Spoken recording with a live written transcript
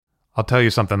I'll tell you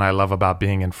something I love about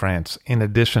being in France, in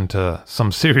addition to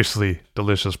some seriously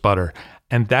delicious butter,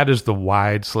 and that is the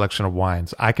wide selection of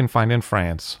wines I can find in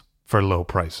France for low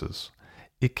prices.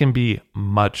 It can be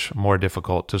much more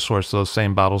difficult to source those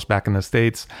same bottles back in the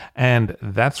States, and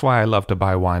that's why I love to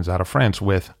buy wines out of France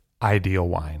with Ideal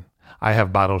Wine. I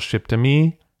have bottles shipped to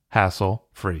me,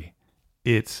 hassle-free.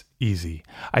 It's easy.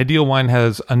 Ideal Wine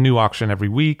has a new auction every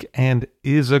week and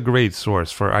is a great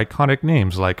source for iconic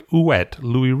names like Ouet,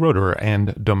 Louis Roeder,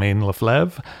 and Domaine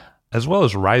Leflevre, as well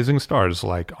as rising stars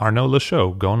like Arnaud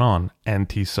Lachaud, Gonon, and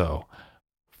Tissot.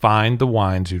 Find the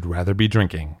wines you'd rather be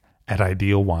drinking at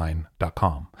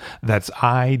idealwine.com. That's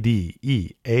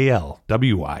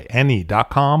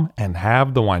IDEALWINE.com and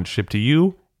have the wine shipped to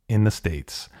you in the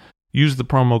States. Use the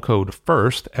promo code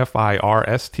FIRST,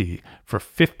 F-I-R-S-T, for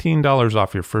 $15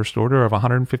 off your first order of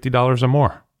 $150 or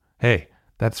more. Hey,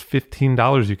 that's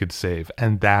 $15 you could save,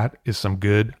 and that is some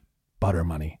good butter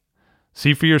money.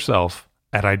 See for yourself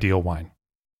at Ideal Wine.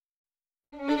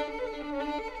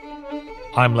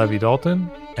 I'm Levi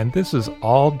Dalton, and this is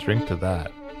All Drink to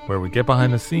That, where we get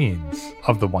behind the scenes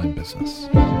of the wine business.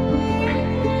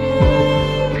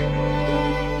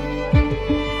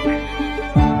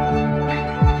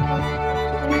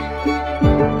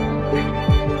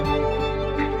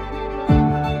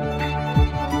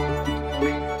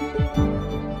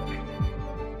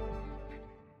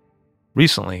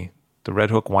 Recently, the Red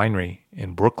Hook Winery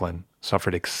in Brooklyn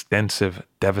suffered extensive,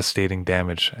 devastating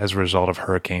damage as a result of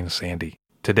Hurricane Sandy.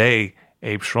 Today,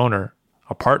 Abe Schoener,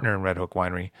 a partner in Red Hook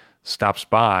Winery, stops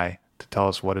by to tell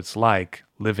us what it's like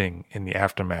living in the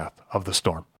aftermath of the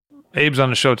storm. Abe's on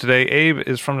the show today. Abe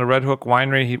is from the Red Hook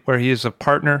Winery, where he is a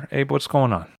partner. Abe, what's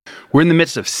going on? We're in the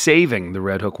midst of saving the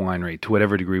Red Hook Winery to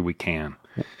whatever degree we can.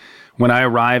 When I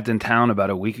arrived in town about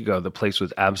a week ago, the place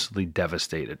was absolutely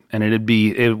devastated. And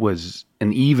it was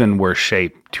an even worse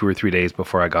shape 2 or 3 days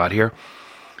before I got here.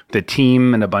 The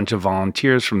team and a bunch of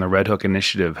volunteers from the Red Hook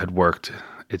Initiative had worked,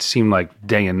 it seemed like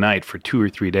day and night for 2 or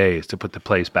 3 days to put the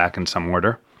place back in some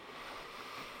order.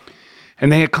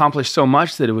 And they accomplished so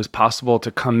much that it was possible to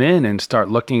come in and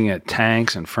start looking at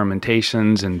tanks and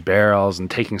fermentations and barrels and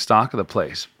taking stock of the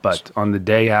place. But on the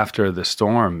day after the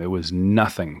storm, it was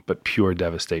nothing but pure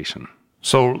devastation.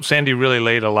 So Sandy really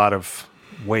laid a lot of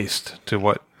waste to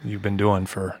what you've been doing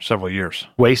for several years.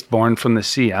 Waste born from the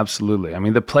sea, absolutely. I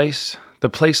mean, the place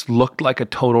looked like a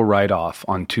total write-off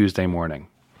on Tuesday morning.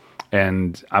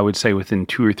 And I would say within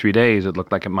 2 or 3 days, it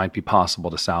looked like it might be possible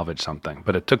to salvage something.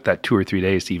 But it took that 2 or 3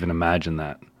 days to even imagine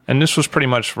that. And this was pretty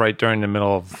much right during the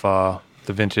middle of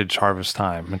the vintage harvest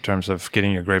time in terms of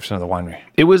getting your grapes into the winery.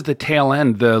 It was the tail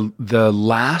end. The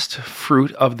last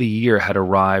fruit of the year had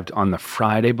arrived on the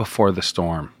Friday before the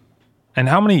storm. And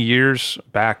how many years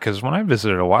back? Because when I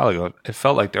visited a while ago, it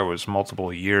felt like there was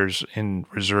multiple years in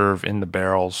reserve in the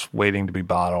barrels waiting to be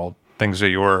bottled, things that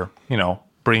you were,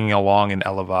 bringing along in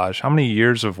élevage. How many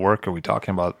years of work are we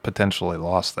talking about potentially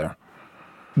lost there?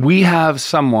 We have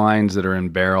some wines that are in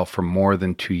barrel for more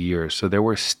than 2 years. So there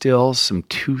were still some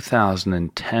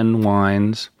 2010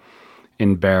 wines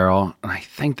in barrel. And I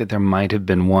think that there might have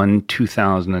been one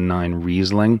 2009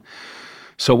 Riesling.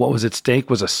 So what was at stake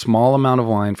was a small amount of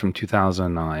wine from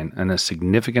 2009 and a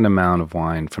significant amount of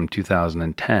wine from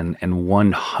 2010 and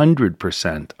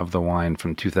 100% of the wine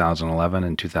from 2011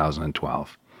 and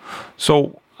 2012.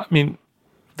 So, I mean,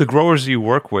 the growers you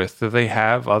work with, do they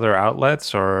have other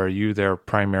outlets or are you their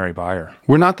primary buyer?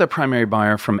 We're not the primary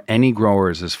buyer from any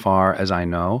growers as far as I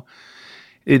know.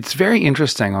 It's very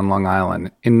interesting on Long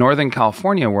Island. In Northern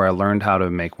California, where I learned how to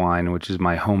make wine, which is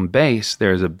my home base,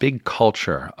 there's a big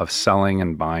culture of selling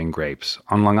and buying grapes.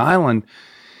 On Long Island,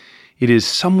 it is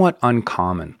somewhat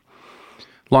uncommon.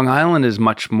 Long Island is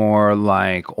much more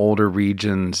like older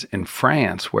regions in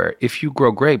France, where if you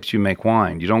grow grapes, you make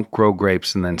wine. You don't grow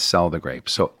grapes and then sell the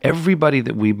grapes. So everybody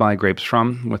that we buy grapes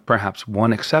from, with perhaps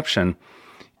one exception,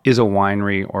 is a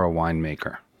winery or a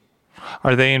winemaker.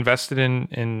 Are they invested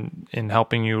in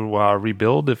helping you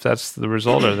rebuild? If that's the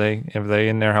result, are they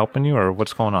in there helping you, or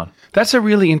what's going on? That's a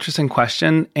really interesting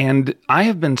question, and I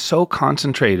have been so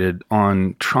concentrated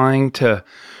on trying to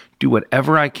do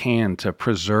whatever I can to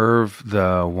preserve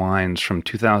the wines from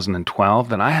 2012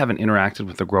 that I haven't interacted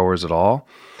with the growers at all.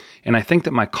 And I think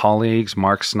that my colleagues,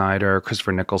 Mark Snyder,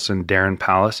 Christopher Nicholson, Darren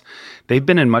Pallas, they've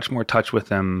been in much more touch with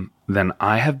them than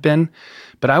I have been.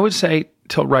 But I would say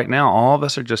till right now, all of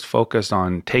us are just focused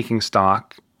on taking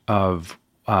stock of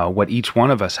what each one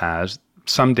of us has.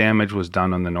 Some damage was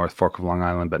done on the North Fork of Long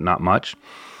Island, but not much.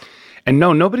 And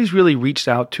no, nobody's really reached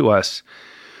out to us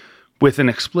with an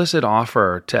explicit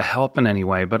offer to help in any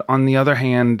way. But on the other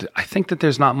hand, I think that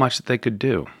there's not much that they could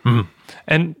do. Mm-hmm.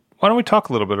 And Why don't we talk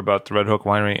a little bit about the Red Hook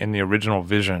Winery and the original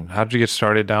vision? How did you get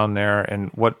started down there, and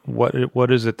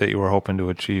what is it that you were hoping to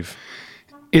achieve?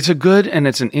 It's a good and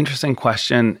it's an interesting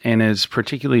question, and is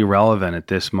particularly relevant at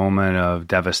this moment of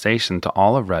devastation to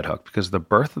all of Red Hook, because the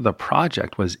birth of the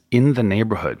project was in the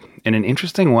neighborhood. In an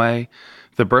interesting way,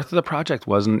 the birth of the project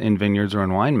wasn't in vineyards or in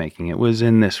winemaking. It was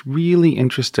in this really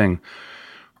interesting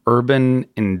urban,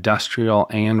 industrial,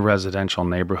 and residential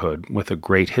neighborhood with a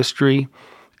great history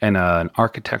and an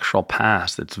architectural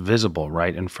past that's visible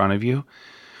right in front of you.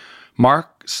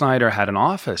 Mark Snyder had an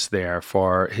office there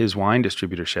for his wine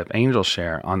distributorship, Angel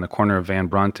Share, on the corner of Van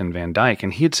Brunt and Van Dyke.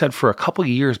 And he had said for a couple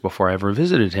years before I ever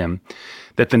visited him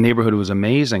that the neighborhood was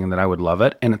amazing and that I would love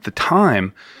it. And at the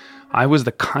time, I was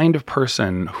the kind of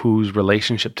person whose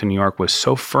relationship to New York was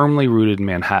so firmly rooted in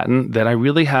Manhattan that I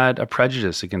really had a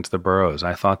prejudice against the boroughs.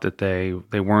 I thought that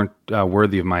they weren't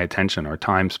worthy of my attention or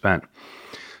time spent.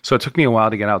 So it took me a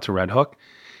while to get out to Red Hook.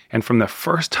 And from the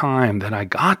first time that I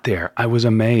got there, I was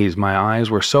amazed. My eyes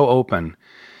were so open.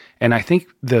 And I think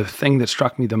the thing that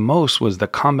struck me the most was the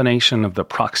combination of the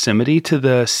proximity to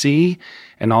the sea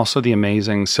and also the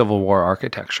amazing Civil War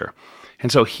architecture.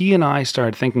 And so he and I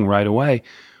started thinking right away,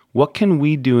 what can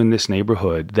we do in this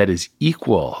neighborhood that is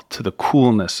equal to the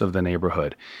coolness of the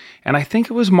neighborhood? And I think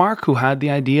it was Mark who had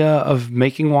the idea of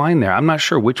making wine there. I'm not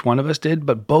sure which one of us did,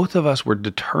 but both of us were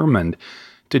determined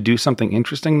to do something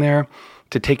interesting there,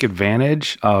 to take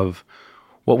advantage of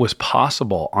what was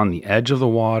possible on the edge of the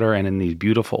water and in these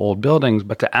beautiful old buildings,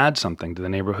 but to add something to the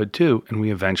neighborhood too. And we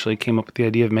eventually came up with the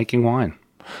idea of making wine.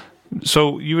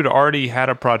 So you had already had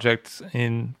a project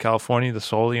in California, the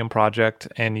Solium project,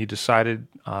 and you decided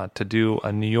to do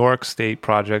a New York State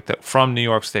project from New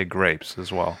York State grapes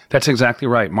as well. That's exactly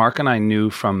right. Mark and I knew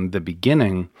from the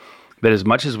beginning that as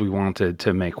much as we wanted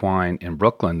to make wine in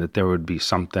Brooklyn, that there would be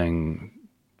something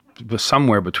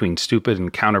somewhere between stupid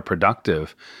and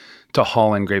counterproductive to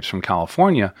haul in grapes from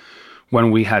California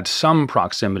when we had some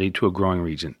proximity to a growing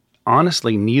region.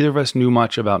 Honestly, neither of us knew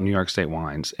much about New York State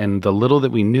wines, and the little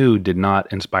that we knew did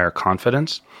not inspire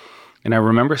confidence. And I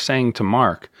remember saying to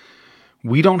Mark,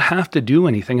 we don't have to do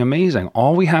anything amazing.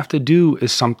 All we have to do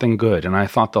is something good. And I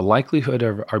thought the likelihood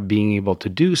of our being able to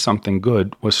do something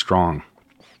good was strong.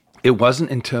 It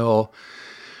wasn't until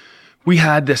we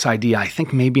had this idea, I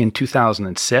think maybe in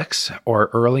 2006 or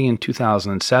early in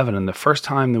 2007. And the first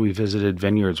time that we visited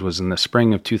vineyards was in the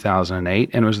spring of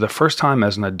 2008. And it was the first time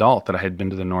as an adult that I had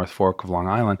been to the North Fork of Long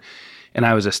Island. And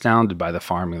I was astounded by the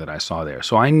farming that I saw there.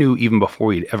 So I knew even before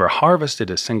we'd ever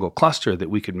harvested a single cluster that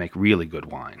we could make really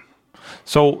good wine.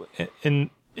 So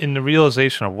in the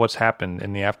realization of what's happened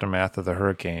in the aftermath of the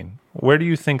hurricane, where do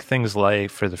you think things lay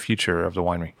for the future of the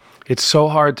winery? It's so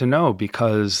hard to know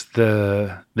because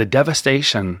the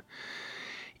devastation,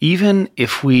 even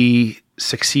if we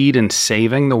succeed in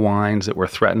saving the wines that were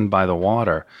threatened by the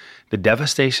water, the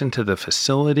devastation to the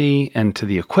facility and to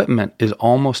the equipment is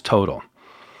almost total.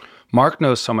 Mark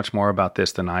knows so much more about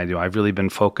this than I do. I've really been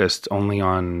focused only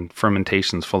on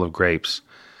fermentations full of grapes.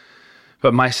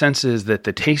 But my sense is that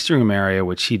the tasting room area,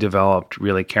 which he developed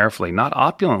really carefully, not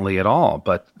opulently at all,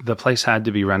 but the place had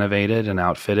to be renovated and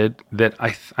outfitted, that I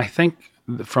think,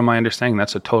 from my understanding,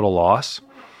 that's a total loss.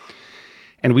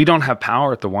 And we don't have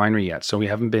power at the winery yet, so we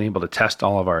haven't been able to test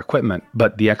all of our equipment.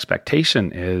 But the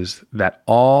expectation is that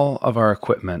all of our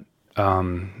equipment,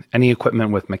 any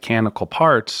equipment with mechanical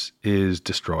parts, is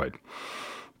destroyed.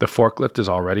 The forklift is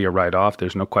already a write-off.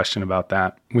 There's no question about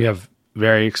that. We have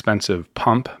very expensive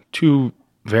two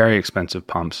very expensive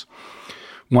pumps,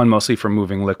 one mostly for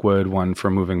moving liquid, one for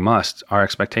moving must. Our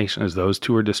expectation is those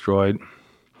two are destroyed.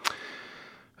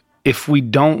 If we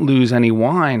don't lose any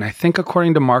wine, I think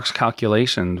according to Mark's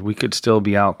calculations, we could still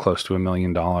be out close to $1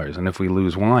 million. And if we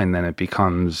lose wine, then it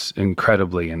becomes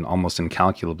incredibly and almost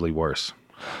incalculably worse.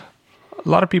 A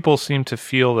lot of people seem to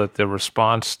feel that the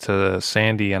response to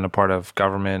Sandy on the part of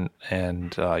government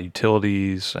and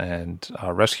utilities and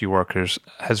rescue workers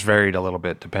has varied a little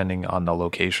bit depending on the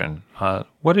location.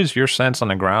 What is your sense on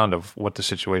the ground of what the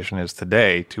situation is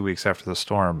today, 2 weeks after the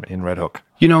storm in Red Hook?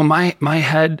 You know, my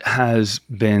head has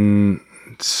been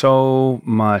so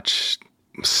much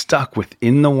stuck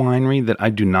within the winery that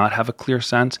I do not have a clear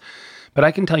sense. But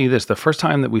I can tell you this, the first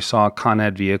time that we saw Con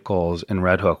Ed vehicles in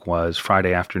Red Hook was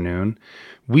Friday afternoon.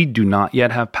 We do not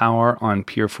yet have power on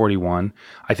Pier 41.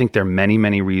 I think there are many,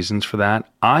 many reasons for that.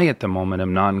 I, at the moment,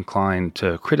 am not inclined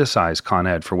to criticize Con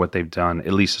Ed for what they've done,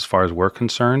 at least as far as we're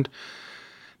concerned.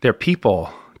 There are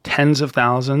people, tens of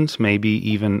thousands, maybe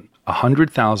even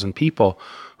 100,000 people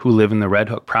who live in the Red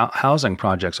Hook housing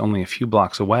projects only a few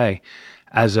blocks away.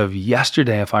 As of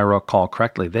yesterday, if I recall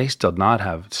correctly, they still did not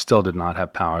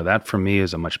have power. That, for me,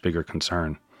 is a much bigger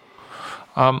concern.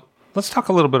 Let's talk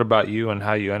a little bit about you and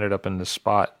how you ended up in this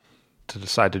spot to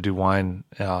decide to do wine,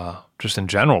 just in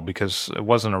general, because it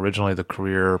wasn't originally the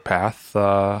career path.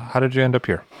 How did you end up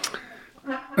here?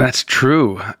 That's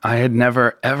true. I had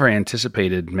never, ever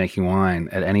anticipated making wine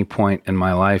at any point in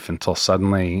my life until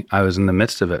suddenly I was in the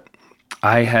midst of it.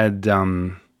 I had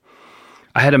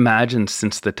imagined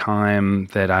since the time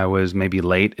that I was maybe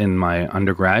late in my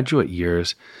undergraduate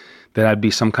years that I'd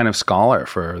be some kind of scholar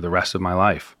for the rest of my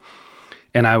life.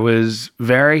 And I was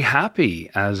very happy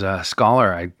as a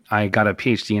scholar. I got a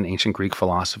PhD in ancient Greek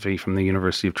philosophy from the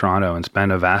University of Toronto and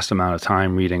spent a vast amount of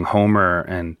time reading Homer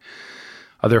and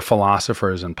other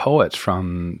philosophers and poets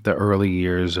from the early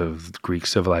years of Greek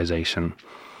civilization.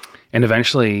 And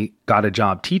eventually got a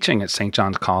job teaching at St.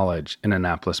 John's College in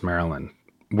Annapolis, Maryland,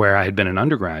 where I had been an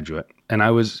undergraduate. And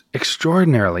I was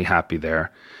extraordinarily happy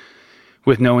there,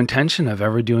 with no intention of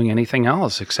ever doing anything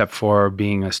else except for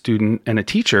being a student and a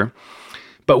teacher.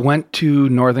 But went to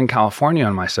Northern California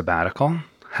on my sabbatical,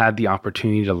 had the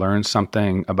opportunity to learn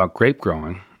something about grape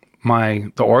growing.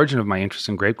 The origin of my interest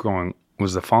in grape growing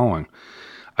was the following.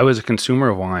 I was a consumer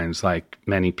of wines like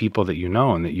many people that you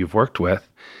know and that you've worked with,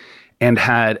 and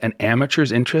had an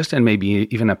amateur's interest and maybe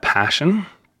even a passion.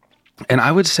 And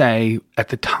I would say at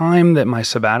the time that my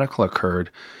sabbatical occurred,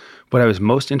 what I was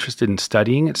most interested in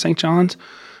studying at St. John's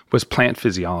was plant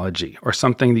physiology, or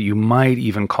something that you might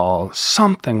even call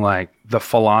something like the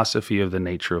philosophy of the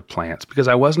nature of plants, because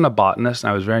I wasn't a botanist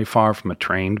and I was very far from a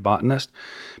trained botanist.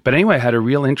 But anyway, I had a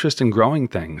real interest in growing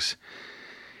things.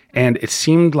 And it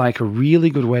seemed like a really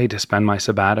good way to spend my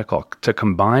sabbatical, to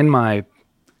combine my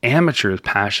amateur's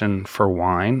passion for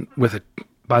wine with it.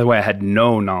 By the way, I had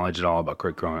no knowledge at all about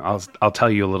grape growing. I'll tell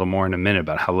you a little more in a minute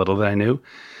about how little that I knew.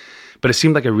 But it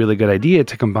seemed like a really good idea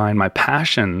to combine my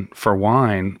passion for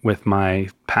wine with my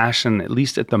passion, at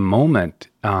least at the moment,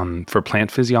 for plant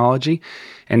physiology,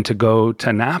 and to go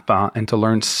to Napa and to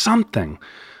learn something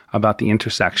about the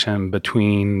intersection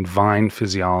between vine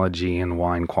physiology and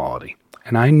wine quality.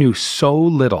 And I knew so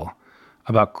little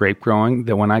about grape growing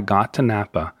that when I got to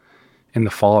Napa in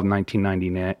the fall of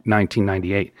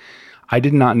 1998, I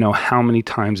did not know how many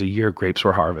times a year grapes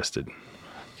were harvested.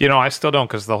 You know, I still don't,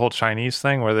 because the whole Chinese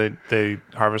thing where they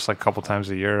harvest like a couple times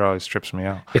a year, it always trips me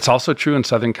out. It's also true in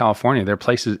Southern California. There are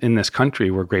places in this country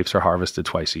where grapes are harvested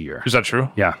twice a year. Is that true?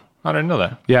 Yeah. I didn't know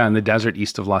that. Yeah, in the desert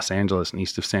east of Los Angeles and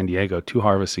east of San Diego, 2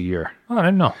 harvests a year. Oh, I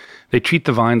didn't know. They treat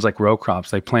the vines like row crops.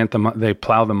 They plant them, they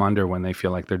plow them under when they feel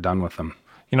like they're done with them.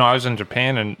 You know, I was in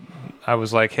Japan and I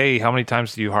was like, hey, how many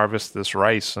times do you harvest this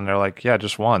rice? And they're like, yeah,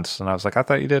 just once. And I was like, I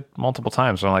thought you did multiple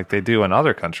times. And I'm like, they do in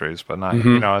other countries, but not,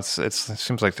 you know, it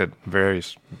seems like that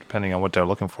varies depending on what they're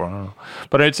looking for. I don't know.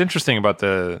 But it's interesting about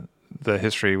the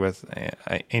history with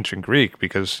ancient Greek,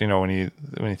 because, you know, when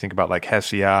you think about like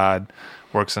Hesiod,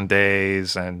 Works and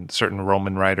Days, and certain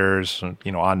Roman writers,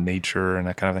 you know, on nature and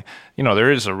that kind of thing, you know,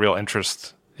 there is a real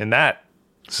interest in that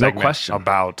segment. No question.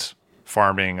 About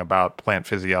farming, about plant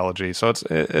physiology. So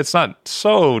it's not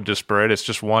so disparate. It's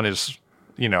just one is,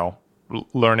 you know,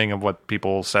 learning of what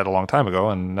people said a long time ago,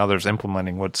 and others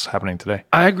implementing what's happening today.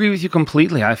 I agree with you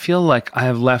completely. I feel like I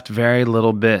have left very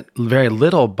little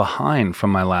behind from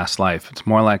my last life. It's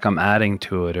more like I'm adding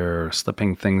to it or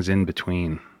slipping things in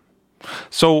between.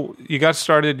 So you got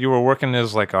started, you were working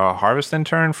as like a harvest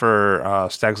intern for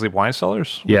Stag's Leap Wine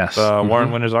Cellars? Yes.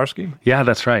 Warren Wintersarski? Yeah,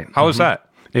 that's right. How was that?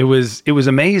 It was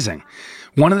amazing.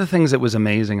 One of the things that was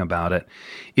amazing about it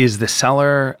is the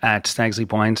cellar at Stag's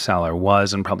Leap Wine Cellar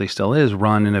was, and probably still is,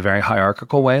 run in a very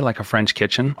hierarchical way, like a French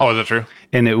kitchen. Oh, is that true?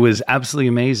 And it was absolutely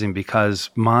amazing because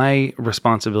my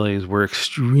responsibilities were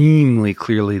extremely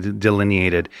clearly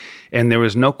delineated. And there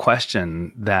was no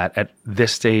question that at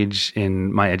this stage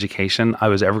in my education, I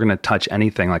was ever going to touch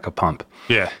anything like a pump.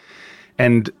 Yeah.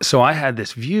 And so I had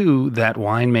this view that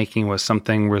winemaking was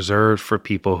something reserved for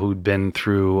people who'd been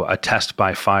through a test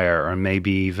by fire or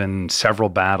maybe even several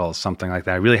battles, something like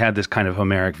that. I really had this kind of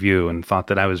Homeric view and thought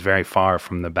that I was very far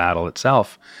from the battle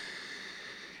itself.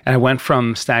 And I went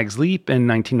from Stag's Leap in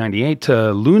 1998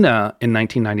 to Luna in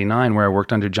 1999, where I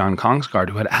worked under John Kongsgaard,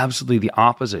 who had absolutely the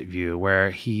opposite view, where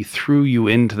he threw you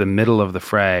into the middle of the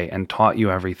fray and taught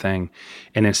you everything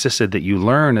and insisted that you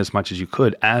learn as much as you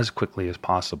could as quickly as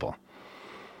possible.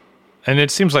 And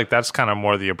it seems like that's kind of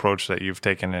more the approach that you've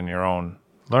taken in your own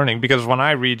learning, because when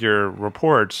I read your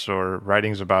reports or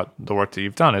writings about the work that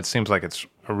you've done, it seems like it's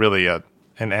really an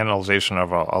analyzation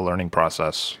of a learning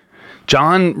process.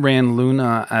 John ran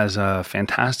Luna as a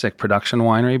fantastic production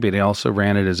winery, but he also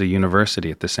ran it as a university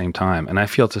at the same time. And I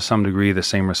feel to some degree the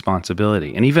same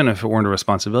responsibility. And even if it weren't a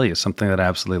responsibility, it's something that I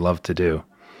absolutely love to do.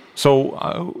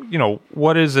 So,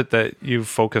 what is it that you've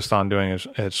focused on doing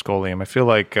at Scholium? I feel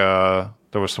like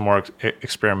there was some more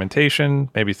experimentation.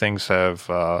 Maybe things have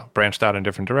branched out in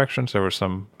different directions. There were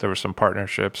some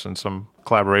partnerships and some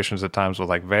collaborations at times with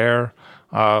like Ver.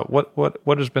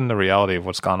 What has been the reality of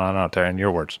what's gone on out there, in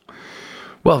your words?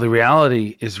 Well, the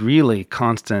reality is really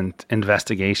constant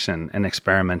investigation and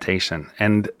experimentation.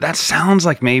 And that sounds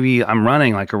like maybe I'm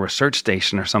running like a research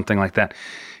station or something like that.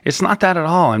 It's not that at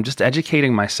all. I'm just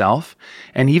educating myself.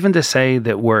 And even to say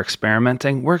that we're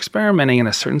experimenting in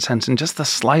a certain sense in just the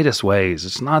slightest ways.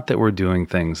 It's not that we're doing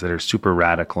things that are super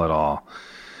radical at all.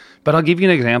 But I'll give you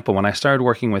an example. When I started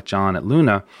working with John at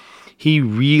Luna, he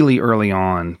really early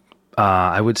on,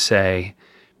 I would say,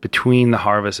 between the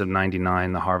harvest of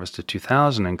 99, the harvest of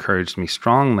 2000, encouraged me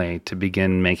strongly to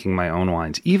begin making my own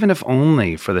wines, even if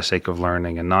only for the sake of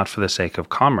learning and not for the sake of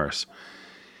commerce.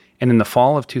 And in the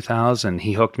fall of 2000,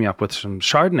 he hooked me up with some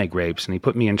Chardonnay grapes, and he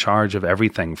put me in charge of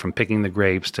everything from picking the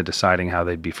grapes to deciding how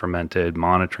they'd be fermented,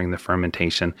 monitoring the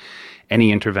fermentation,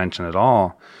 any intervention at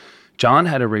all. John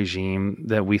had a regime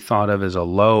that we thought of as a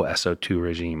low SO2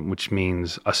 regime, which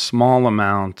means a small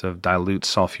amount of dilute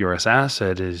sulfurous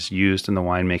acid is used in the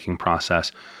winemaking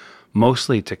process,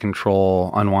 mostly to control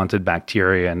unwanted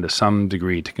bacteria and to some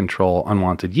degree to control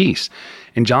unwanted yeast.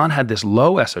 And John had this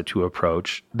low SO2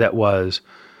 approach that was,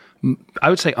 I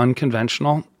would say,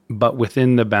 unconventional, but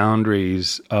within the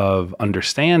boundaries of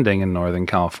understanding in Northern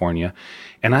California.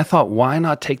 And I thought, why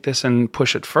not take this and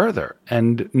push it further?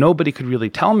 And nobody could really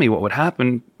tell me what would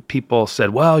happen. People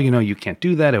said, well, you can't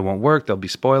do that. It won't work. There'll be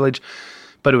spoilage.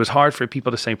 But it was hard for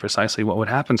people to say precisely what would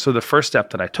happen. So the first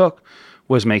step that I took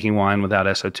was making wine without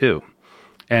SO2.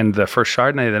 And the first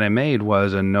Chardonnay that I made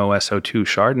was a no SO2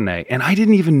 Chardonnay. And I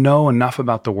didn't even know enough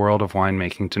about the world of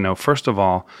winemaking to know, first of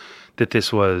all, that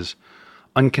this was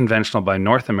unconventional by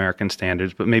North American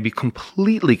standards, but maybe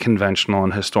completely conventional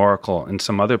and historical in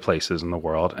some other places in the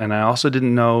world. And I also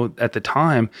didn't know at the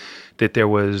time that there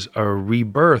was a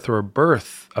rebirth or a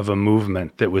birth of a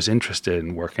movement that was interested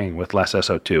in working with less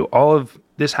SO2. All of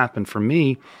this happened for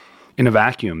me in a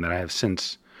vacuum that I have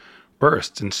since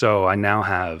burst. And so I now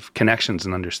have connections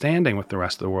and understanding with the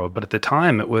rest of the world. But at the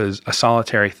time, it was a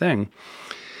solitary thing.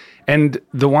 And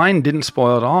the wine didn't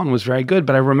spoil at all and was very good.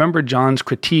 But I remember John's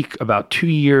critique about 2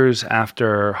 years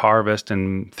after harvest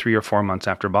and 3 or 4 months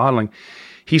after bottling.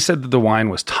 He said that the wine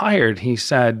was tired. He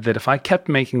said that if I kept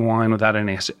making wine without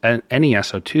any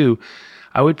SO2,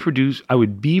 I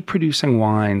would be producing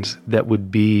wines that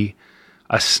would be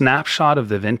a snapshot of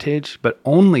the vintage, but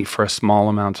only for a small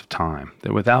amount of time.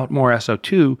 That without more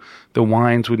SO2, the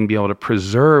wines wouldn't be able to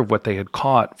preserve what they had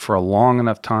caught for a long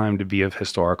enough time to be of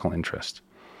historical interest.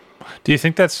 Do you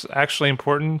think that's actually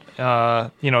important? Is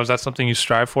that something you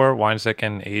strive for, wines that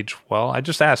can age well? I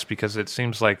just ask because it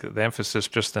seems like the emphasis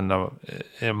just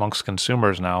amongst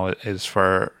consumers now is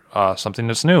for something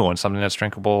that's new and something that's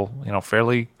drinkable,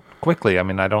 fairly quickly. I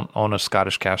mean, I don't own a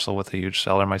Scottish castle with a huge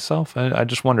cellar myself. I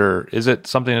just wonder, is it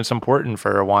something that's important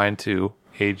for a wine to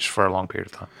age for a long period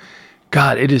of time?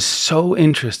 God, it is so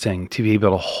interesting to be able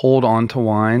to hold on to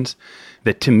wines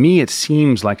that to me it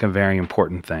seems like a very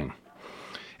important thing.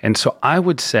 And so I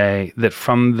would say that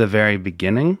from the very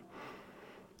beginning,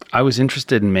 I was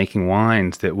interested in making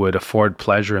wines that would afford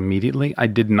pleasure immediately. I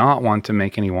did not want to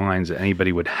make any wines that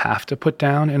anybody would have to put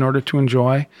down in order to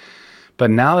enjoy.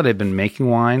 But now that I've been making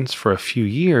wines for a few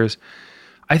years,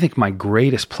 I think my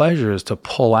greatest pleasure is to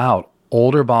pull out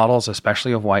older bottles,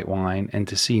 especially of white wine, and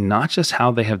to see not just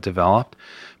how they have developed,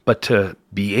 but to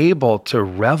be able to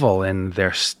revel in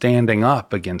their standing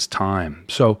up against time.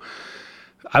 So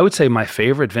I would say my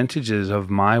favorite vintages of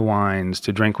my wines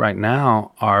to drink right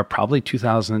now are probably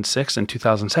 2006 and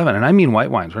 2007. And I mean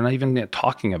white wines. We're not even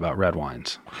talking about red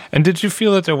wines. And did you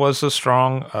feel that there was a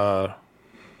strong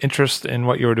interest in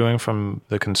what you were doing from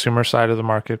the consumer side of the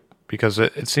market? Because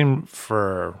it seemed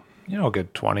for a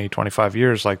good 20, 25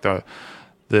 years like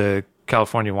the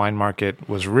California wine market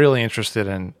was really interested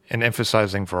in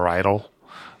emphasizing varietal,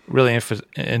 really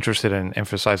interested in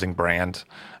emphasizing brand.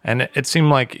 And it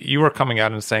seemed like you were coming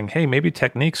out and saying, hey, maybe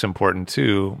technique's important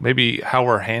too. Maybe how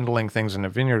we're handling things in a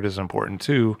vineyard is important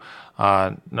too.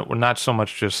 Not so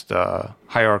much just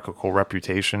hierarchical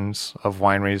reputations of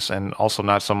wineries, and also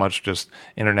not so much just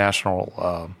internationally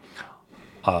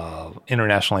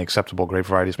acceptable grape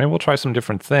varieties. Maybe we'll try some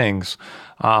different things.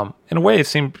 In a way, it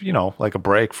seemed, like a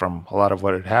break from a lot of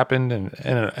what had happened,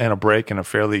 and a break in a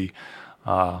fairly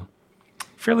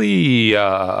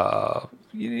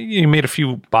you made a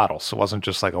few bottles. It wasn't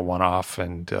just like a one-off,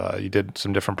 and you did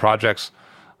some different projects.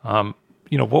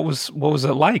 What was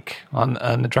it like on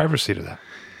the driver's seat of that?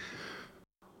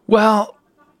 Well,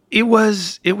 It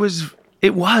was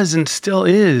and still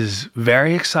is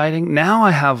very exciting. Now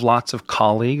I have lots of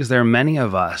colleagues. There are many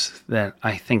of us that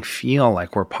I think feel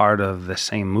like we're part of the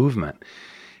same movement.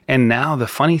 And now the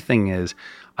funny thing is,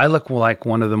 I look like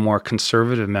one of the more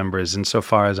conservative members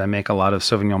insofar as I make a lot of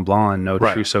Sauvignon Blanc and no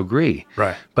Trousseau Gris.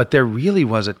 Right. But there really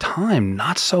was a time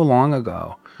not so long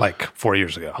ago, Like 4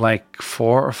 years ago. like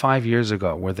 4 or 5 years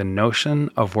ago, where the notion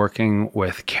of working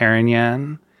with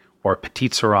Carignan or Petit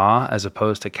Syrah as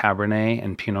opposed to Cabernet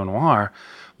and Pinot Noir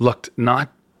looked not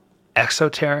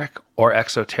exoteric,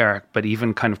 but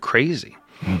even kind of crazy.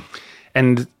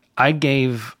 And I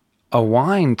gave a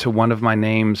wine to one of my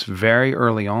names very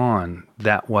early on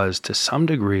that was, to some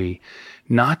degree,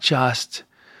 not just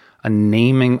a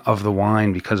naming of the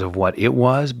wine because of what it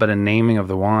was, but a naming of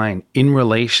the wine in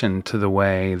relation to the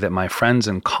way that my friends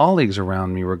and colleagues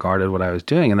around me regarded what I was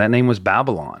doing. And that name was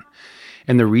Babylon.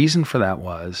 And the reason for that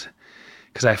was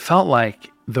because I felt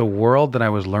like the world that I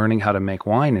was learning how to make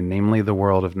wine in, namely the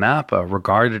world of Napa,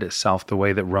 regarded itself the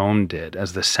way that Rome did,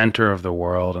 as the center of the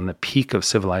world and the peak of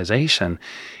civilization,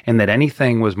 and that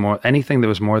anything that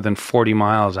was more than 40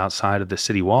 miles outside of the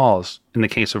city walls, in the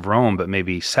case of Rome, but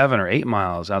maybe 7 or 8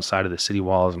 miles outside of the city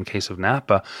walls in case of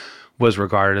Napa, was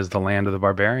regarded as the land of the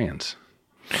barbarians.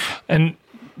 And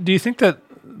do you think that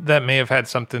may have had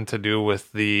something to do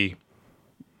with the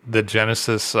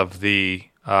genesis of the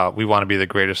we want to be the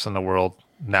greatest in the world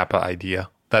Napa idea?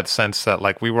 That sense that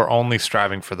like we were only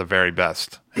striving for the very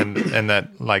best, and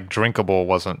that like drinkable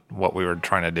wasn't what we were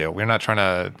trying to do. We're not trying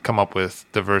to come up with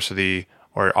diversity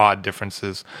or odd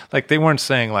differences. Like they weren't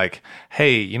saying like,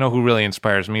 hey, you know who really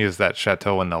inspires me is that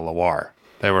chateau in the Loire.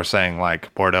 They were saying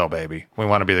like, Bordeaux, baby, we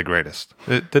want to be the greatest.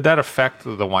 Did that affect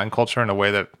the wine culture in a way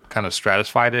that kind of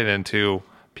stratified it into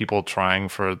people trying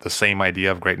for the same idea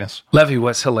of greatness? Levy,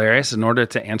 what's hilarious, in order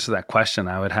to answer that question,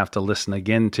 I would have to listen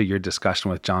again to your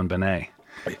discussion with John Benet.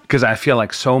 Because I feel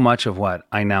like so much of what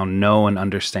I now know and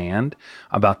understand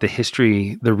about the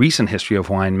recent history of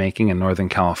winemaking in Northern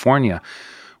California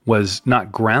was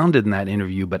not grounded in that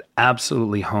interview, but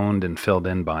absolutely honed and filled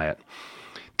in by it.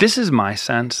 This is my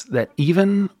sense that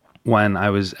even when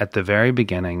I was at the very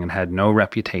beginning and had no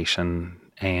reputation,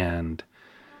 and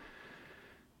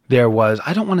there was,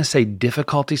 I don't want to say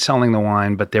difficulty selling the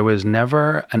wine, but there was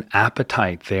never an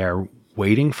appetite there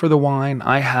waiting for the wine.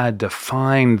 I had to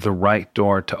find the right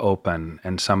door to open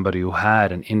and somebody who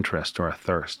had an interest or a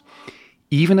thirst.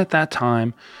 Even at that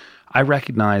time, I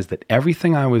recognized that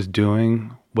everything I was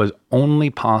doing was only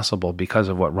possible because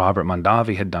of what Robert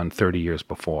Mondavi had done 30 years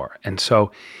before. And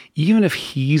so even if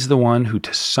he's the one who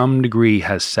to some degree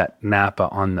has set Napa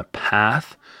on the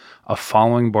path of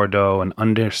following Bordeaux and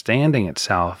understanding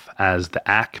itself as the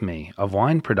acme of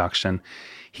wine production,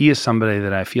 he is somebody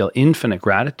that I feel infinite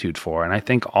gratitude for. And I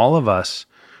think all of us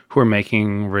who are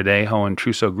making Verdejo and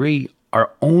Trousseau Gris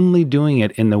are only doing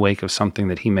it in the wake of something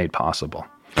that he made possible.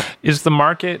 Is the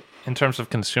market, in terms of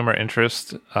consumer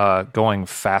interest, going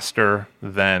faster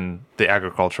than the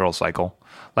agricultural cycle?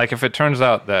 Like if it turns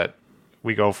out that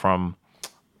we go from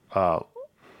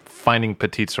finding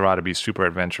Petit Syrah to be super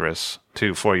adventurous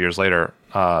to 4 years later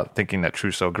thinking that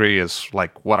Trousseau Gris is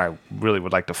like what I really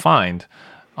would like to find,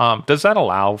 does that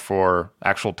allow for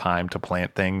actual time to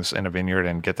plant things in a vineyard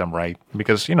and get them right?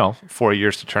 Because, 4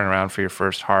 years to turn around for your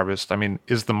first harvest. I mean,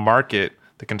 is the market,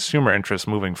 the consumer interest,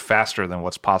 moving faster than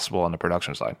what's possible on the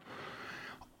production side?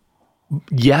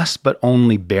 Yes, but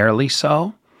only barely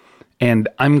so. And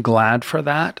I'm glad for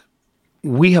that.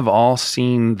 We have all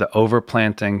seen the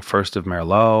overplanting first of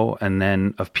Merlot and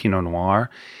then of Pinot Noir.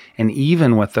 And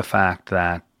even with the fact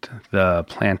that the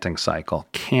planting cycle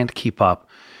can't keep up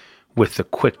with the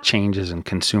quick changes in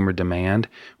consumer demand,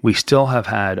 we still have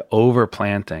had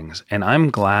overplantings. And I'm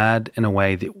glad in a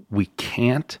way that we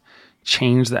can't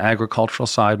change the agricultural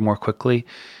side more quickly,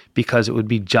 because it would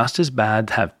be just as bad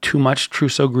to have too much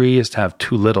Trousseau Gris as to have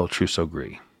too little Trousseau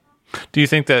Gris. Do you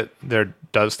think that there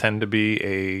does tend to be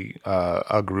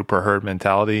a group or herd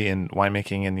mentality in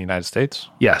winemaking in the United States?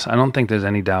 Yes, I don't think there's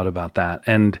any doubt about that.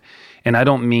 And I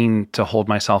don't mean to hold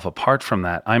myself apart from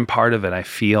that. I'm part of it. I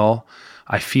feel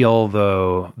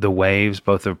the waves,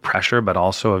 both of pressure, but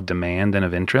also of demand and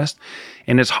of interest.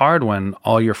 And it's hard when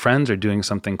all your friends are doing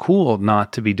something cool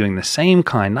not to be doing the same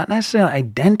kind, not necessarily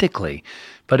identically,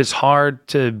 but it's hard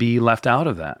to be left out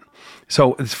of that.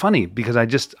 So it's funny because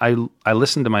I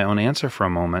listened to my own answer for a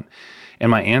moment, and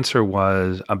my answer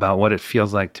was about what it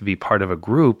feels like to be part of a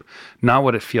group, not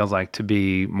what it feels like to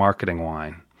be marketing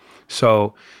wine.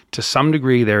 So to some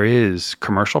degree, there is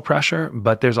commercial pressure,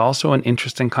 but there's also an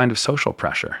interesting kind of social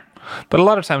pressure. But a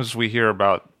lot of times we hear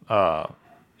about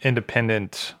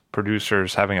independent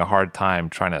producers having a hard time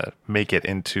trying to make it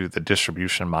into the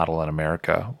distribution model in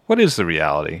America. What is the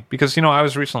reality? Because, I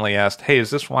was recently asked, hey, is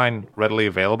this wine readily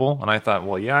available? And I thought,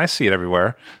 well, yeah, I see it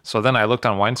everywhere. So then I looked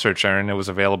on Wine Searcher and it was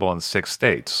available in 6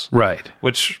 states. Right.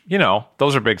 Which,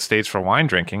 those are big states for wine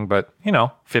drinking, but,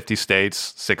 50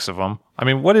 states, 6 of them. I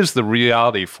mean, what is the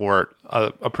reality for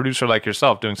a producer like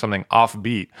yourself doing something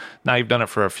offbeat? Now you've done it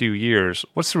for a few years.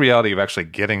 What's the reality of actually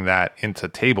getting that into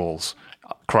tables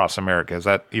across America? Is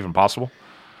that even possible?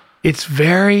 It's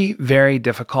very, very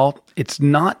difficult. It's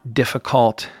not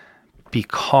difficult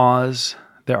because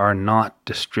there are not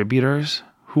distributors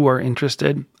who are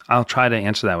interested. I'll try to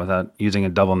answer that without using a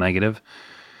double negative.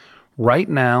 Right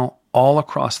now, all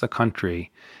across the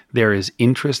country, there is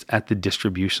interest at the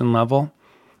distribution level.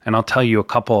 And I'll tell you a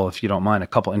couple, if you don't mind, a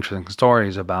couple interesting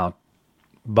stories about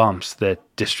bumps that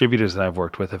distributors that I've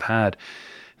worked with have had.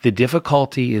 The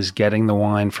difficulty is getting the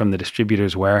wine from the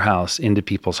distributor's warehouse into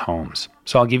people's homes.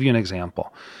 So I'll give you an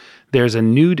example. There's a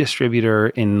new distributor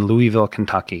in Louisville,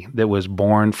 Kentucky that was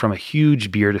born from a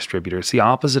huge beer distributor. It's the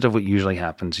opposite of what usually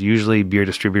happens. Usually beer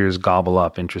distributors gobble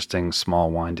up interesting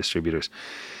small wine distributors.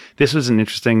 This was an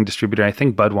interesting distributor. I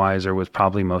think Budweiser was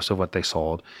probably most of what they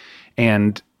sold.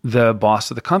 And the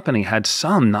boss of the company had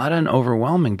some, not an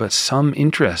overwhelming, but some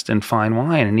interest in fine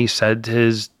wine. And he said to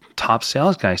his top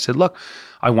sales guy, he said, look,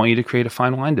 I want you to create a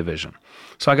fine wine division.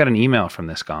 So I got an email from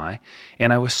this guy,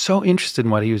 and I was so interested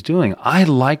in what he was doing. I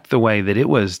liked the way that it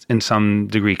was in some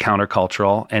degree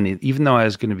countercultural. And even though I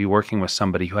was going to be working with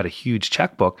somebody who had a huge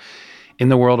checkbook, in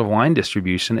the world of wine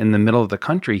distribution in the middle of the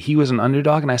country, he was an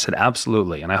underdog, and I said,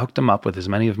 absolutely. And I hooked him up with as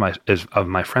many of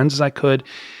my friends as I could,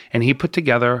 and he put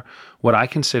together what I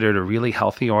considered a really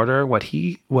healthy order, what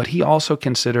he also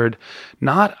considered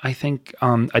not, I think,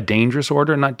 a dangerous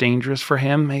order, not dangerous for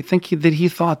him. I think that he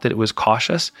thought that it was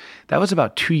cautious. That was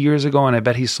about 2 years ago, and I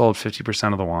bet he sold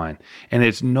 50% of the wine. And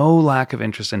it's no lack of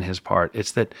interest in his part.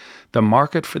 It's that the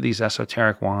market for these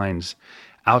esoteric wines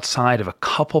outside of a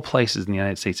couple places in the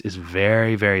United States is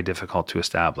very, very difficult to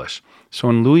establish. So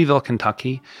in Louisville,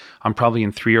 Kentucky, I'm probably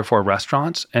in 3 or 4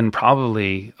 restaurants and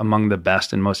probably among the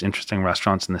best and most interesting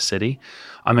restaurants in the city.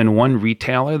 I'm in one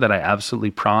retailer that I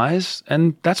absolutely prize,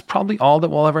 and that's probably all that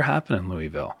will ever happen in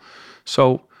Louisville.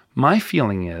 So my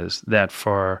feeling is that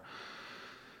for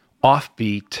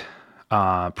offbeat,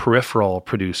 peripheral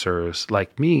producers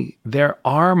like me, there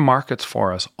are markets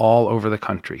for us all over the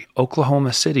country.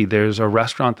 Oklahoma City, there's a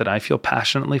restaurant that I feel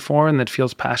passionately for and that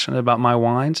feels passionate about my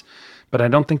wines, but I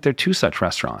don't think there are 2 such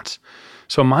restaurants.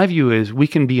 So my view is we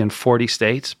can be in 40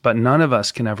 states, but none of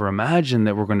us can ever imagine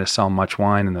that we're going to sell much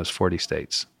wine in those 40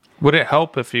 states. Would it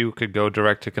help if you could go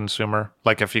direct to consumer?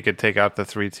 Like if you could take out the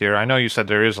 3-tier? I know you said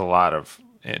there is a lot of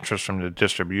interest from the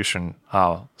distribution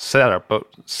setup, but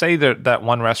say that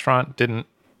one restaurant didn't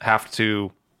have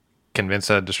to convince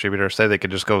a distributor, say they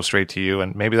could just go straight to you,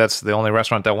 and maybe that's the only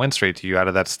restaurant that went straight to you out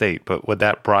of that state, but would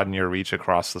that broaden your reach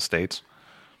across the states?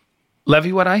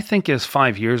 Levy, what I think is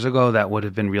 5 years ago, that would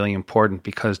have been really important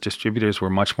because distributors were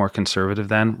much more conservative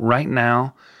then. Right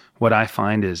now, what I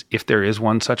find is if there is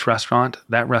one such restaurant,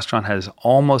 that restaurant has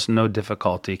almost no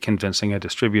difficulty convincing a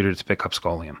distributor to pick up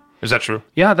Scholium. Is that true?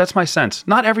 Yeah, that's my sense.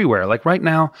 Not everywhere. Like right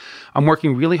now, I'm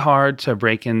working really hard to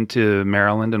break into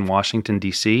Maryland and Washington,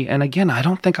 D.C. And again, I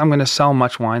don't think I'm going to sell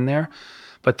much wine there,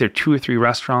 but there are 2 or 3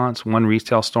 restaurants, one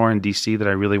retail store in D.C. that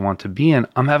I really want to be in.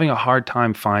 I'm having a hard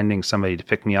time finding somebody to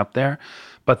pick me up there.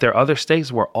 But there are other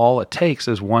states where all it takes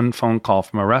is one phone call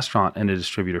from a restaurant and a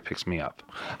distributor picks me up.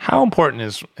 How important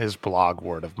is blog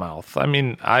word of mouth? I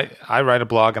mean, I write a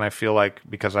blog, and I feel like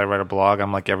because I write a blog,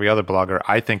 I'm like every other blogger.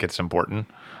 I think it's important.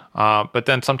 But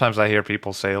then sometimes I hear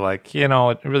people say like, it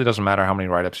really doesn't matter how many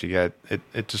write-ups you get.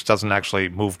 It just doesn't actually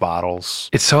move bottles.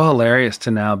 It's so hilarious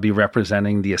to now be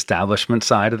representing the establishment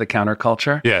side of the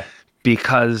counterculture. Yeah.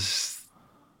 Because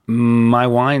my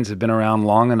wines have been around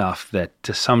long enough that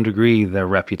to some degree their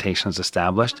reputation is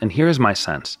established. And here's my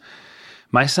sense.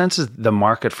 My sense is the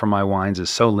market for my wines is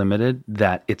so limited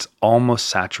that it's almost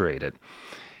saturated.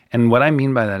 And what I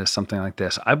mean by that is something like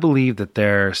this. I believe that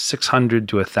there are 600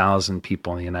 to 1,000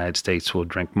 people in the United States who will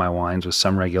drink my wines with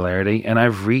some regularity, and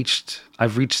I've reached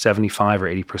 75 or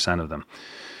 80% of them.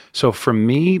 So for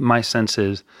me, my sense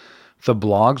is the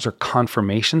blogs are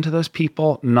confirmation to those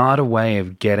people, not a way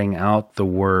of getting out the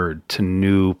word to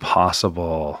new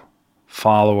possible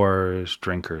followers,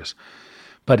 drinkers.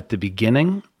 But at the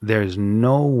beginning, there's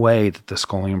no way that the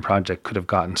Scholium Project could have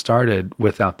gotten started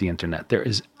without the internet. There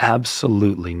is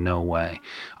absolutely no way.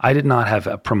 I did not have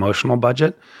a promotional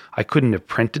budget. I couldn't have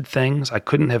printed things. I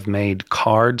couldn't have made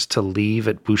cards to leave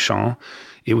at Bouchon.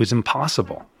 It was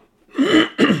impossible.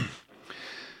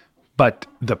 But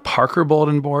the Parker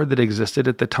Bulletin Board that existed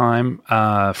at the time,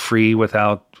 free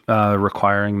without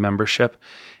requiring membership,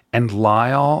 and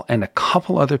Lyle and a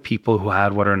couple other people who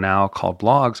had what are now called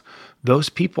blogs, those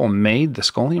people made the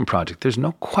Scholium Project. There's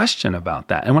no question about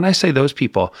that. And when I say those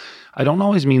people, I don't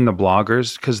always mean the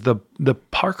bloggers, because the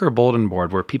Parker Bulletin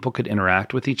Board, where people could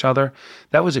interact with each other,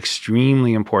 that was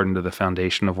extremely important to the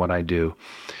foundation of what I do.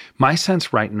 My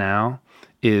sense right now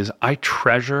is I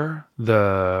treasure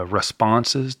the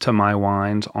responses to my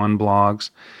wines on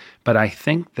blogs, but I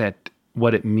think that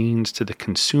what it means to the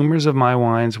consumers of my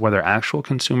wines, whether actual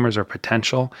consumers or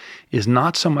potential, is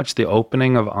not so much the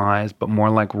opening of eyes, but more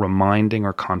like reminding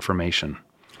or confirmation.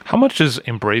 How much is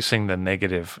embracing the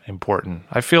negative important?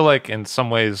 I feel like in some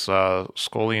ways,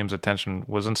 Scholium's attention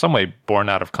was in some way born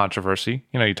out of controversy.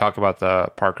 You talk about the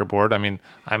Parker Board. I mean,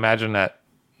 I imagine that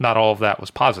not all of that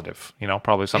was positive.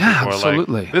 Probably some people were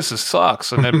absolutely. like, this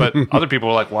sucks. And then, but other people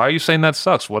were like, why are you saying that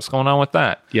sucks? What's going on with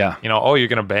that? Yeah. Oh, you're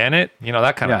going to ban it?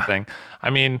 That kind of thing. I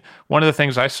mean, one of the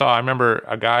things I saw, I remember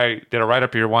a guy did a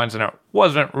write-up of your wines and it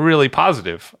wasn't really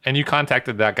positive. And you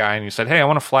contacted that guy and you said, hey, I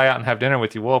want to fly out and have dinner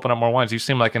with you. We'll open up more wines. You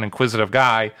seem like an inquisitive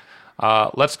guy.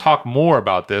 Let's talk more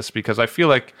about this, because I feel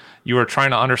like you were trying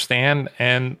to understand,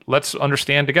 and let's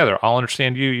understand together. I'll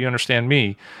understand you, you understand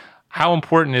me. How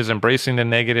important is embracing the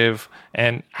negative,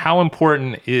 and how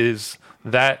important is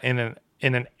that in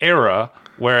an era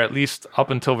where, at least up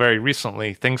until very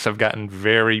recently, things have gotten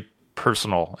very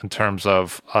personal in terms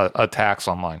of attacks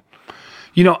online?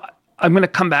 I'm going to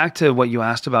come back to what you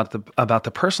asked about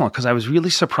the personal, because I was really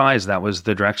surprised that was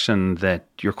the direction that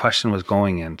your question was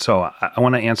going in. So I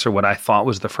want to answer what I thought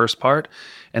was the first part,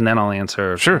 and then I'll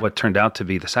answer what turned out to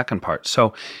be the second part.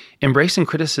 So embracing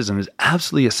criticism is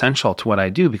absolutely essential to what I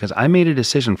do, because I made a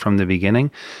decision from the beginning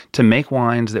to make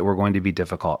wines that were going to be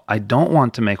difficult. I don't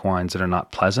want to make wines that are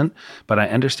not pleasant, but I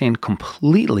understand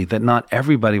completely that not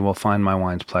everybody will find my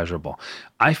wines pleasurable.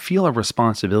 I feel a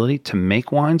responsibility to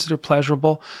make wines that are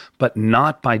pleasurable, but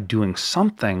not by doing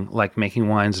something like making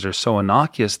wines that are so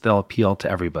innocuous they'll appeal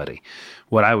to everybody.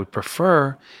 What I would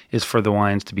prefer is for the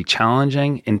wines to be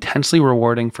challenging, intensely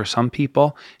rewarding for some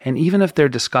people, and even if they're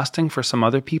disgusting for some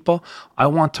other people, I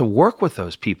want to work with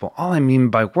those people. All I mean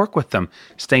by work with them,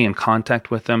 stay in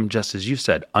contact with them, just as you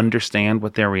said, understand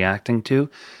what they're reacting to,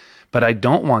 but I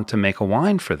don't want to make a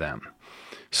wine for them.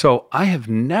 So I have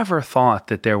never thought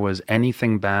that there was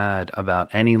anything bad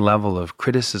about any level of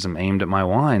criticism aimed at my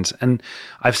wines. And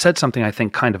I've said something I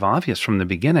think kind of obvious from the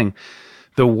beginning.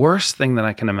 The worst thing that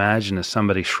I can imagine is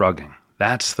somebody shrugging.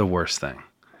 That's the worst thing.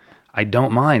 I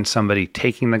don't mind somebody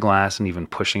taking the glass and even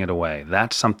pushing it away.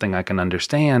 That's something I can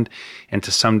understand, and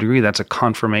to some degree, that's a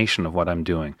confirmation of what I'm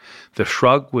doing. The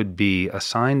shrug would be a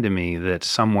sign to me that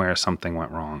somewhere something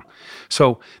went wrong.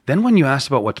 So then when you asked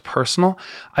about what's personal,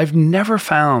 I've never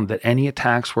found that any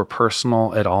attacks were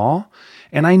personal at all.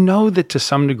 And I know that to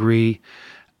some degree,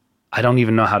 I don't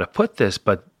even know how to put this,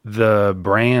 but the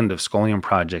brand of Scholium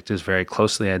Project is very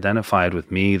closely identified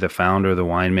with me, the founder, the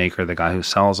winemaker, the guy who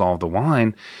sells all the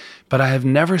wine. But I have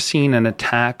never seen an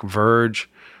attack a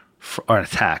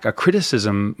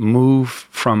criticism move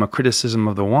from a criticism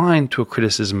of the wine to a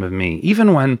criticism of me.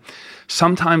 Even when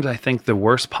sometimes I think the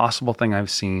worst possible thing I've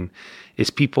seen is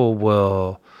people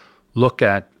will look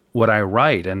at what I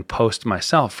write and post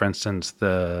myself. For instance,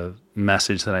 the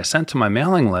message that I sent to my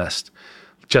mailing list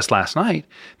just last night,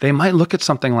 they might look at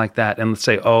something like that and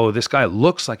say, oh, this guy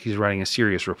looks like he's writing a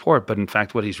serious report, but in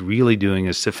fact, what he's really doing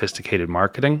is sophisticated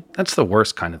marketing. That's the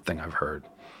worst kind of thing I've heard.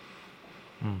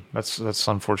 That's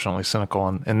unfortunately cynical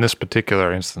in this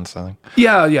particular instance, I think.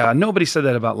 Yeah. Nobody said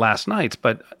that about last night's,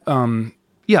 but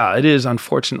it is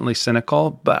unfortunately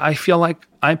cynical, but I feel like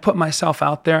I put myself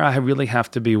out there. I really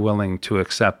have to be willing to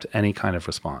accept any kind of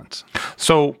response.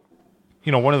 So,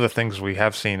 one of the things we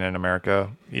have seen in America,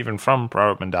 even from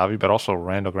Robert Mondavi, but also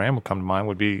Randall Graham would come to mind,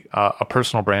 would be a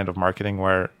personal brand of marketing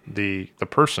where the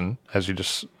person, as you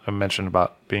just mentioned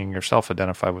about being yourself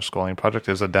identified with Scholium Project,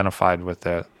 is identified with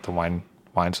the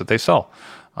wines that they sell.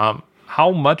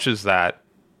 How much is that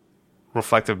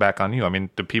reflective back on you? I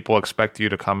mean, do people expect you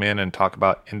to come in and talk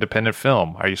about independent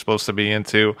film? Are you supposed to be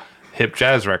into hip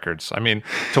jazz records? I mean,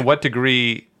 to what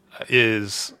degree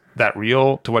is that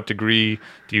real? To what degree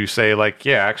do you say, like,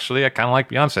 yeah, actually, I kind of like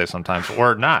Beyonce sometimes,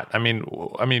 or not? I mean,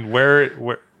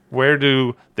 where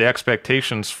do the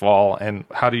expectations fall, and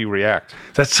how do you react?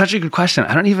 That's such a good question.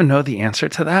 I don't even know the answer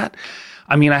to that.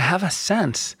 I mean, I have a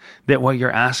sense that what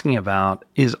you're asking about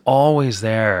is always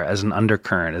there as an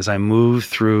undercurrent as I move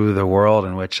through the world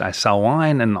in which I sell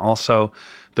wine, and also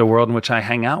the world in which I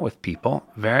hang out with people.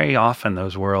 Very often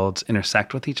those worlds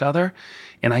intersect with each other.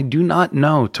 And I do not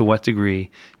know to what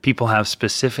degree people have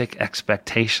specific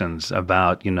expectations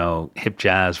about, hip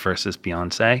jazz versus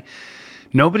Beyonce.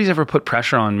 Nobody's ever put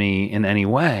pressure on me in any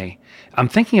way. I'm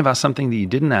thinking about something that you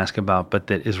didn't ask about, but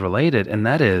that is related, and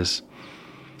that is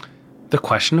the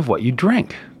question of what you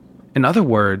drink. In other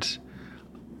words,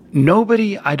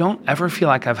 I don't ever feel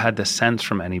like I've had the sense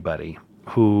from anybody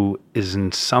who is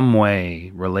in some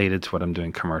way related to what I'm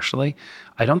doing commercially.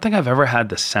 I don't think I've ever had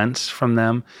the sense from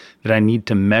them that I need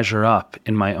to measure up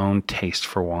in my own taste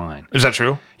for wine. Is that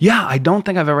true? Yeah, I don't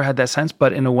think I've ever had that sense,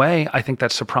 but in a way, I think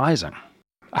that's surprising.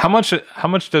 How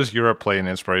much does Europe play an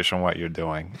inspiration in what you're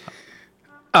doing?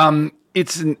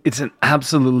 It's an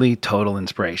absolutely total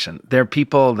inspiration. There are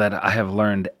people that I have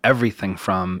learned everything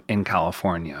from in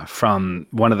California. From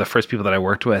one of the first people that I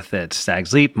worked with at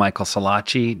Stag's Leap, Michael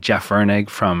Salacci, Jeff Vernig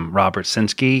from Robert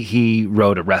Sinsky. He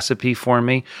wrote a recipe for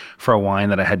me for a wine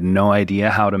that I had no idea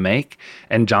how to make.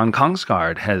 And John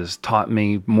Kongsgaard has taught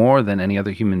me more than any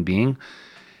other human being,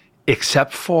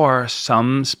 except for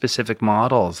some specific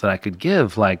models that I could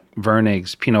give, like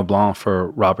Vernig's Pinot Blanc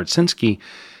for Robert Sinsky.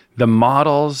 The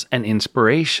models and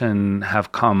inspiration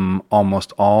have come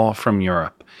almost all from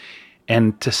Europe.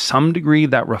 And to some degree,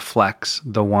 that reflects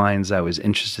the wines I was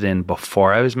interested in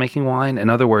before I was making wine. In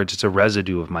other words, it's a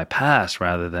residue of my past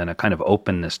rather than a kind of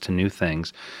openness to new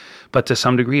things. But to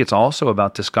some degree, it's also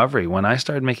about discovery. When I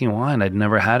started making wine, I'd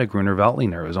never had a Gruner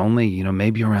Veltliner. It was only,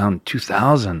 maybe around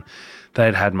 2000 that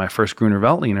I'd had my first Gruner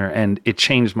Veltliner. And it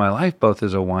changed my life both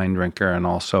as a wine drinker and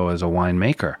also as a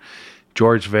winemaker.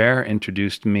 George Vere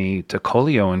introduced me to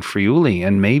Collio and Friuli,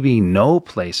 and maybe no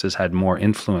place has had more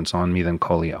influence on me than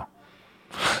Collio.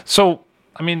 So,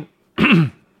 let me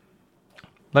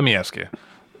ask you,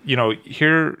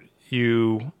 here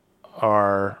you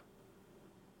are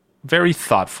very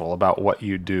thoughtful about what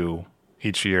you do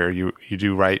each year. You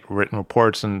do write written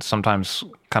reports and sometimes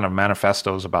kind of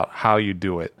manifestos about how you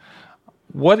do it.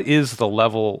 What is the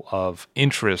level of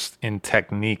interest in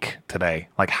technique today?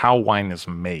 Like how wine is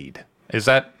made? Is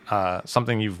that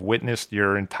something you've witnessed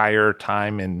your entire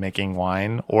time in making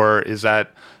wine, or is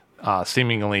that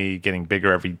seemingly getting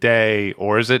bigger every day,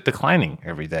 or is it declining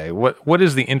every day? What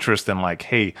is the interest in like,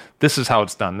 hey, this is how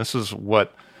it's done. This is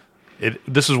what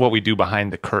we do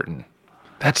behind the curtain.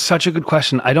 That's such a good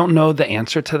question. I don't know the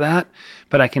answer to that,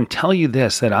 but I can tell you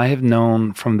this, that I have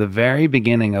known from the very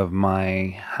beginning of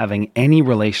my having any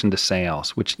relation to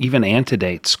sales, which even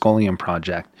antedates Scholium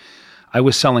Project. I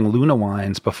was selling Luna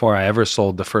wines before I ever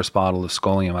sold the first bottle of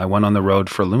Scholium. I went on the road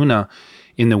for Luna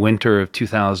in the winter of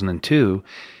 2002,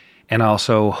 and I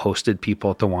also hosted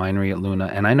people at the winery at Luna.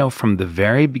 And I know from the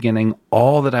very beginning,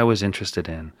 all that I was interested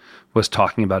in was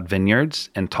talking about vineyards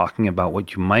and talking about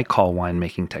what you might call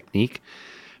winemaking technique.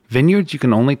 Vineyards you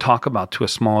can only talk about to a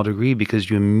small degree because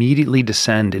you immediately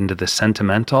descend into the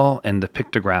sentimental and the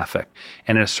pictographic.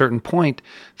 And at a certain point,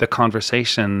 the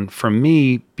conversation for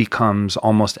me becomes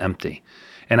almost empty.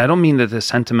 And I don't mean that the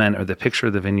sentiment or the picture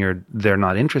of the vineyard, they're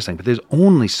not interesting, but there's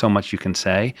only so much you can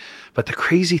say. But the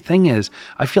crazy thing is,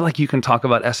 I feel like you can talk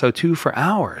about SO2 for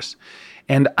hours.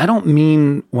 And I don't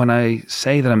mean when I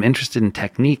say that I'm interested in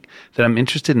technique, that I'm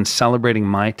interested in celebrating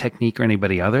my technique or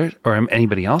anybody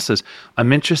else's.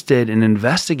 I'm interested in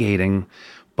investigating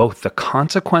both the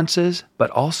consequences, but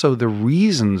also the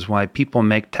reasons why people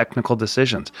make technical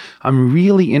decisions. I'm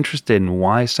really interested in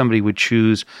why somebody would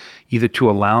choose either to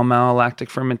allow malolactic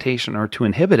fermentation or to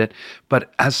inhibit it.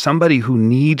 But as somebody who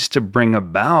needs to bring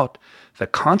about the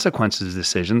consequences of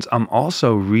decisions, I'm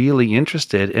also really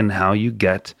interested in how you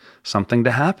get something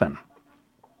to happen.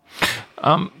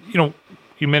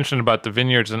 You mentioned about the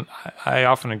vineyards, and I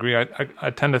often agree. I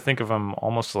tend to think of them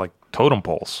almost like totem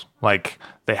poles. Like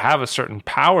they have a certain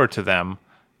power to them,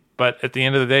 but at the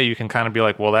end of the day, you can kind of be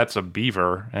like, well, that's a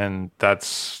beaver, and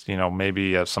that's,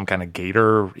 maybe some kind of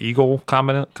gator-eagle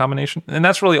combination. And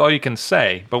that's really all you can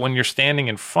say. But when you're standing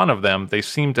in front of them, they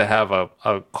seem to have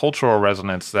a cultural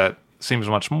resonance that seems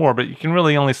much more, but you can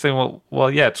really only say,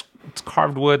 well, yeah, it's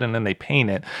carved wood and then they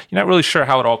paint it. You're not really sure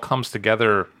how it all comes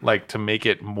together, like to make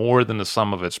it more than the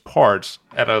sum of its parts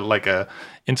at a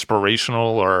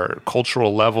inspirational or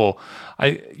cultural level.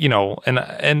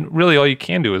 And really all you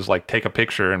can do is like take a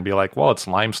picture and be like, well, it's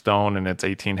limestone and it's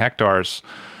 18 hectares.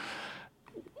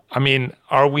 I mean,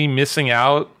 are we missing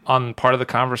out on part of the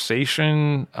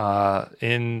conversation? I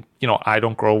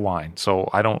don't grow wine, so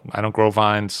I don't grow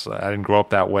vines. I didn't grow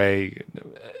up that way.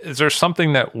 Is there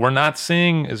something that we're not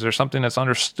seeing? Is there something that's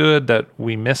understood that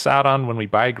we miss out on when we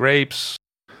buy grapes?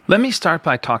 Let me start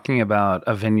by talking about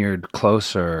a vineyard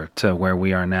closer to where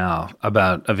we are now,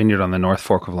 about a vineyard on the North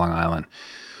Fork of Long Island.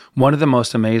 One of the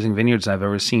most amazing vineyards I've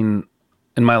ever seen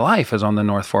in my life is on the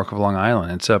North Fork of Long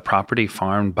Island. It's a property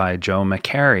farmed by Joe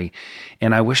McCary.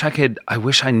 And I wish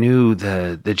I knew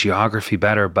the geography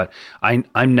better, but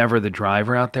I'm never the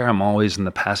driver out there. I'm always in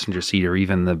the passenger seat or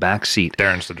even the back seat.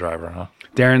 Darren's the driver, huh?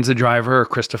 Darren's the driver, or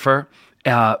Christopher.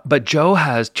 But Joe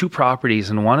has two properties,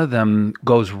 and one of them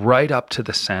goes right up to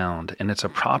the Sound. And it's a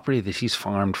property that he's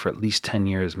farmed for at least 10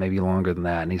 years, maybe longer than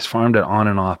that. And he's farmed it on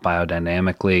and off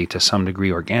biodynamically, to some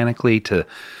degree organically, to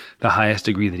the highest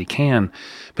degree that he can.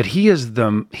 But he is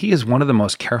one of the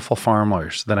most careful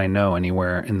farmers that I know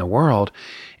anywhere in the world.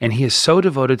 And he is so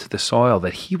devoted to the soil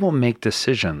that he will make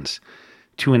decisions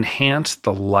to enhance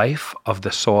the life of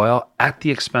the soil at the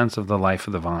expense of the life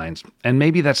of the vines. And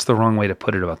maybe that's the wrong way to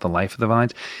put it about the life of the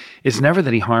vines. It's never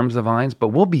that he harms the vines, but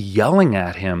we'll be yelling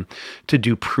at him to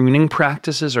do pruning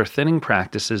practices or thinning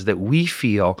practices that we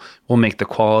feel will make the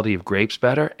quality of grapes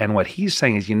better. And what he's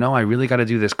saying is, I really got to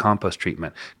do this compost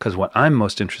treatment because what I'm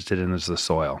most interested in is the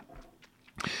soil.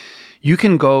 You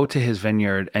can go to his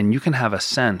vineyard and you can have a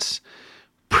sense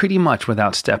pretty much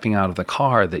without stepping out of the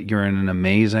car that you're in an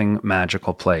amazing,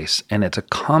 magical place. And it's a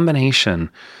combination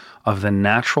of the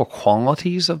natural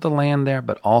qualities of the land there,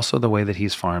 but also the way that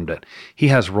he's farmed it. He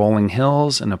has rolling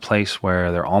hills in a place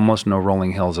where there are almost no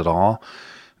rolling hills at all.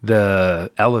 The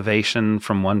elevation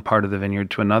from one part of the vineyard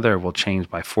to another will change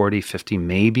by 40, 50,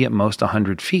 maybe at most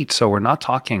 100 feet. So we're not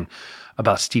talking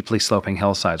about steeply sloping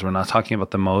hillsides. We're not talking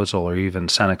about the Mosel or even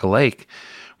Seneca Lake.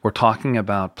 We're talking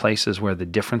about places where the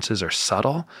differences are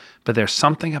subtle, but there's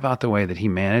something about the way that he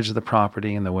managed the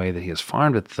property and the way that he has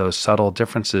farmed it. Those subtle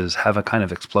differences have a kind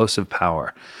of explosive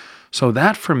power. So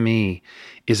that for me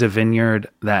is a vineyard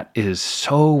that is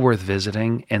so worth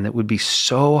visiting, and it would be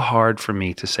so hard for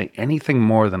me to say anything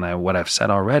more than what I've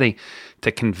said already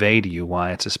to convey to you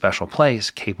why it's a special place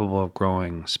capable of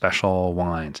growing special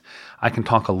wines. I can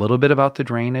talk a little bit about the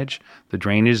drainage. The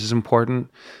drainage is important.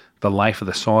 The life of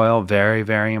the soil, very,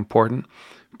 very important.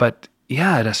 But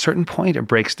yeah, at a certain point, it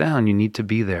breaks down. You need to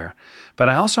be there. But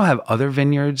I also have other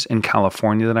vineyards in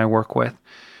California that I work with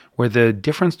where the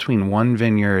difference between one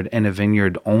vineyard and a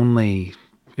vineyard only,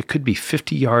 it could be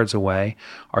 50 yards away,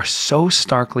 are so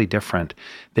starkly different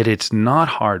that it's not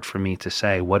hard for me to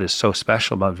say what is so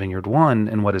special about Vineyard 1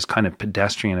 and what is kind of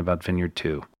pedestrian about Vineyard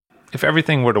 2. If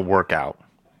everything were to work out,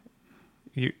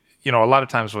 a lot of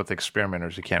times with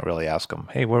experimenters, you can't really ask them,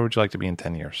 hey, where would you like to be in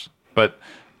 10 years? But,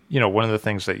 one of the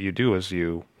things that you do is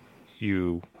you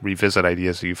revisit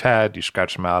ideas that you've had, you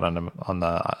scratch them out on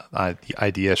the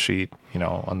idea sheet,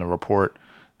 on the report.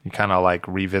 You kind of like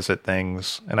revisit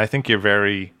things. And I think you're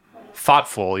very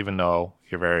thoughtful, even though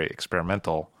you're very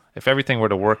experimental. If everything were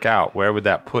to work out, where would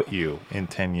that put you in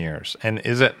 10 years? And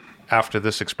is it, after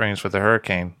this experience with the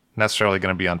hurricane, necessarily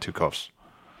going to be on two coasts?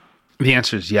 The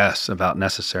answer is yes, about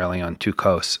necessarily on two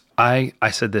coasts. I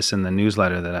said this in the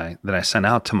newsletter that I sent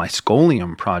out to my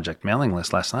Scolium project mailing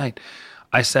list last night.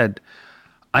 I said,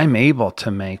 I'm able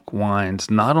to make wines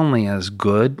not only as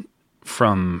good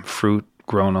from fruit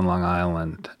grown on Long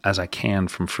Island as I can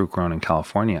from fruit grown in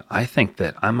California. I think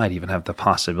that I might even have the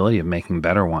possibility of making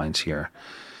better wines here.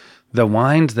 The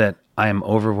wines that I am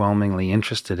overwhelmingly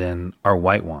interested in are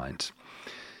white wines.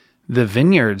 The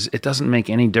vineyards, it doesn't make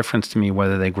any difference to me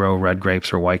whether they grow red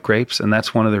grapes or white grapes. And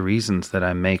that's one of the reasons that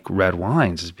I make red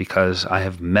wines, is because I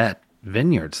have met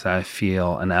vineyards that I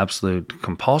feel an absolute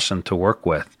compulsion to work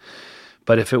with.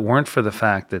 But if it weren't for the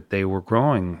fact that they were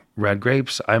growing red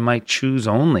grapes, I might choose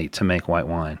only to make white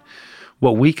wine.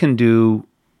 What we can do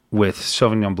with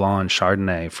Sauvignon Blanc and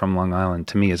Chardonnay from Long Island,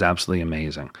 to me, is absolutely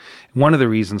amazing. One of the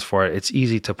reasons for it, it's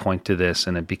easy to point to this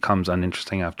and it becomes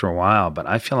uninteresting after a while, but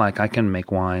I feel like I can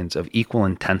make wines of equal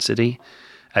intensity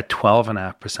at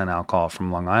 12.5% alcohol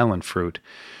from Long Island fruit,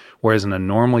 whereas in a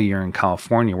normal year in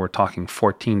California, we're talking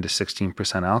 14 to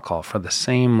 16% alcohol for the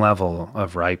same level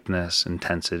of ripeness,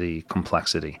 intensity,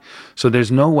 complexity. So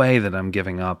there's no way that I'm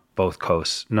giving up both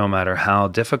coasts, no matter how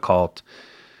difficult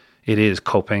it is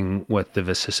coping with the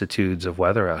vicissitudes of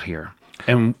weather out here.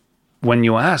 And when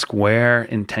you ask where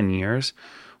in 10 years,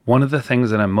 one of the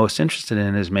things that I'm most interested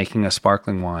in is making a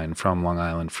sparkling wine from Long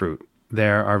Island fruit.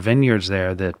 There are vineyards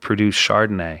there that produce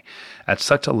Chardonnay at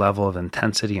such a level of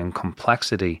intensity and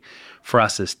complexity for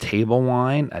us as table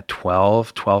wine at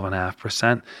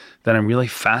 12.5%, that I'm really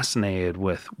fascinated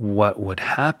with what would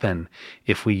happen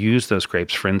if we use those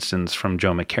grapes, for instance, from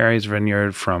Joe McCary's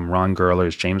vineyard, from Ron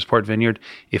Gerler's Jamesport vineyard,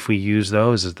 if we use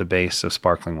those as the base of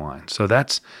sparkling wine. So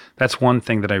that's one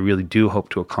thing that I really do hope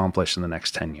to accomplish in the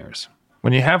next 10 years.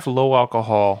 When you have low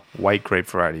alcohol white grape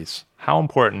varieties, how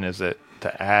important is it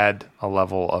to add a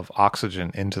level of oxygen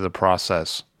into the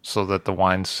process so that the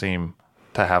wines seem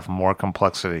to have more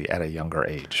complexity at a younger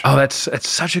age? Oh, it's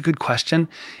such a good question.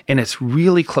 And it's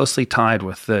really closely tied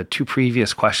with the two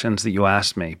previous questions that you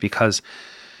asked me, because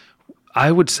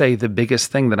I would say the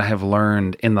biggest thing that I have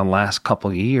learned in the last couple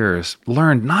of years,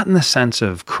 learned not in the sense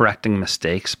of correcting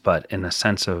mistakes, but in the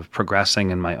sense of progressing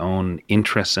in my own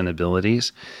interests and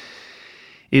abilities,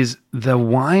 is the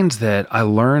wines that I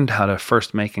learned how to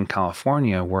first make in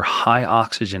California were high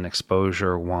oxygen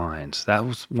exposure wines. That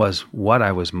was what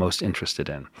I was most interested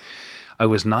in. I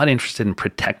was not interested in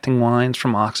protecting wines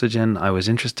from oxygen. I was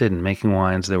interested in making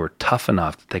wines that were tough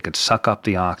enough that they could suck up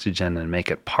the oxygen and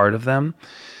make it part of them.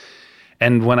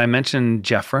 And when I mentioned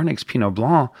Jeff Vernig's Pinot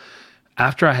Blanc,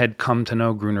 after I had come to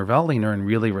know Gruner Veltliner and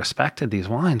really respected these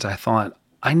wines, I thought,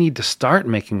 I need to start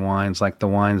making wines like the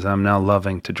wines I'm now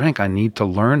loving to drink. I need to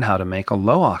learn how to make a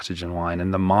low oxygen wine.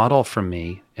 And the model for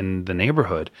me in the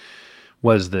neighborhood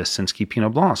was the Sinskey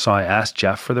Pinot Blanc. So I asked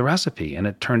Jeff for the recipe, and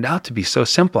it turned out to be so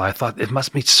simple. I thought it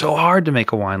must be so hard to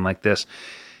make a wine like this.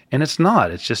 And it's not.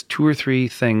 It's just 2 or 3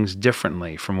 things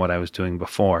differently from what I was doing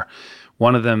before.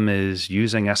 One of them is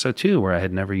using SO2 where I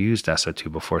had never used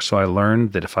SO2 before. So I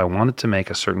learned that if I wanted to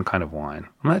make a certain kind of wine,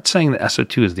 I'm not saying that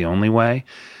SO2 is the only way.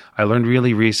 I learned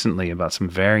really recently about some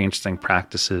very interesting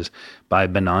practices by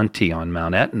Benanti on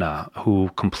Mount Etna, who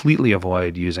completely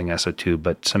avoid using SO2,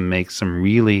 but to make some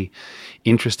really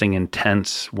interesting,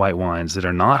 intense white wines that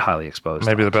are not highly exposed.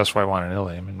 Maybe the best white wine in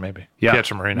Italy. I mean, maybe. Yeah.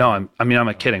 Pietro Marino. No, I'm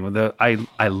not kidding.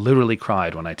 I literally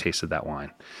cried when I tasted that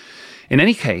wine. In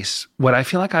any case, what I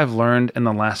feel like I've learned in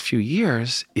the last few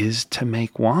years is to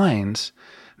make wines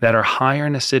that are higher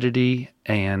in acidity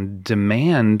and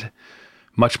demand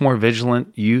much more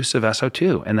vigilant use of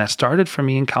SO2. And that started for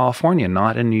me in California,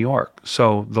 not in New York.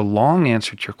 So the long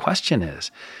answer to your question is,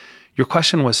 your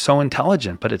question was so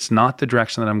intelligent, but it's not the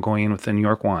direction that I'm going in with the New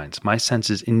York wines. My sense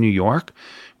is in New York,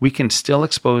 we can still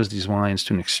expose these wines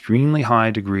to an extremely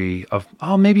high degree of,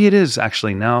 maybe it is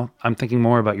actually, now I'm thinking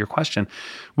more about your question.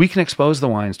 We can expose the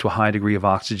wines to a high degree of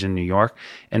oxygen in New York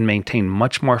and maintain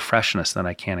much more freshness than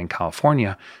I can in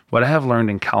California. What I have learned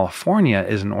in California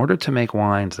is in order to make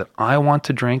wines that I want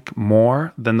to drink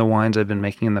more than the wines I've been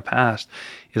making in the past,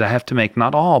 is I have to make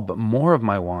not all, but more of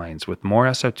my wines with more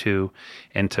SO2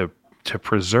 and to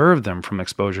preserve them from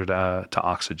exposure to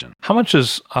oxygen. How much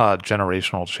has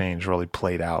generational change really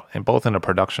played out in both in the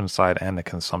production side and the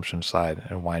consumption side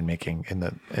in winemaking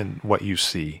in what you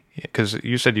see? Because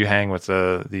you said you hang with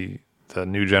the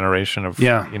new generation of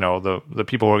the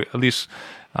people who are at least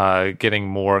getting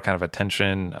more kind of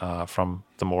attention from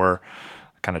the more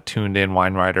kind of tuned in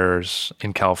wine writers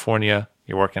in California.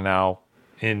 You're working now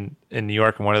in New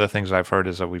York, and one of the things I've heard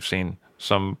is that we've seen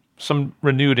some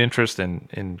renewed interest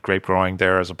in grape growing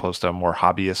there as opposed to more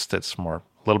hobbyist. It's more a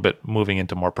little bit moving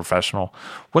into more professional.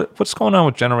 What's going on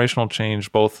with generational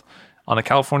change, both on the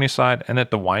California side and at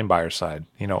the wine buyer side?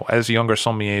 As younger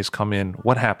sommeliers come in,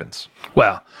 what happens?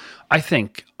 Well, I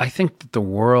think that the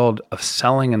world of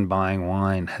selling and buying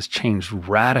wine has changed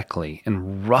radically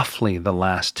in roughly the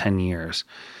last 10 years.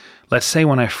 Let's say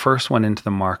when I first went into the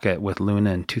market with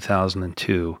Luna in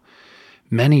 2002,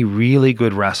 many really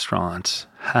good restaurants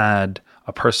had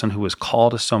a person who was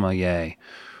called a sommelier,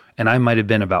 and I might have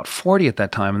been about 40 at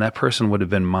that time, and that person would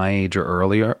have been my age or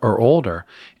earlier or older,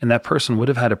 and that person would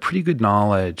have had a pretty good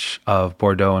knowledge of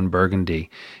Bordeaux and Burgundy,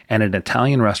 and an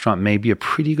Italian restaurant maybe a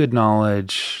pretty good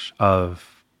knowledge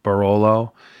of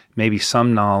Barolo, maybe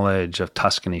some knowledge of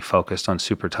Tuscany focused on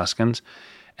Super Tuscans,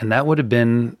 and that would have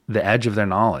been the edge of their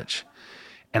knowledge.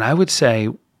 And I would say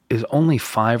is only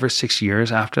 5 or 6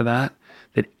 years after that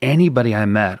anybody I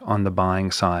met on the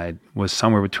buying side was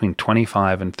somewhere between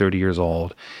 25 and 30 years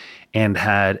old and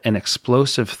had an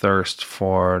explosive thirst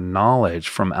for knowledge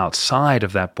from outside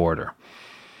of that border.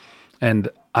 And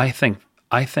I think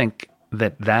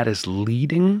that is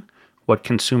leading what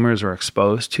consumers are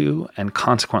exposed to and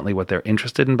consequently what they're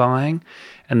interested in buying.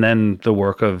 And then the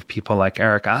work of people like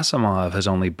Eric Asimov has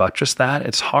only buttressed that.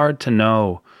 It's hard to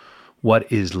know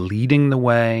what is leading the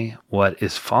way, what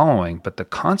is following. But the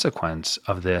consequence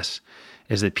of this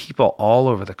is that people all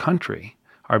over the country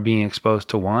are being exposed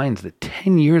to wines that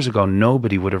 10 years ago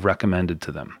nobody would have recommended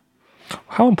to them.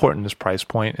 How important is price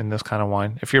point in this kind of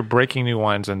wine? If you're breaking new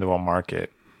wines into a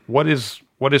market, what is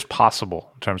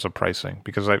possible in terms of pricing?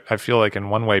 Because I feel like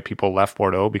in one way people left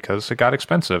Bordeaux because it got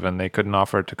expensive and they couldn't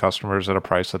offer it to customers at a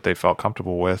price that they felt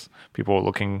comfortable with. People were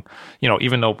looking,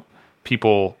 even though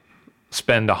people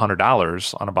spend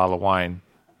 $100 on a bottle of wine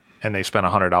and they spent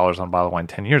 $100 on a bottle of wine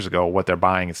 10 years ago, what they're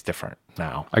buying is different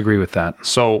now. I agree with that.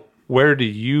 So where do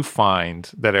you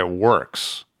find that it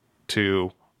works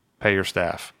to pay your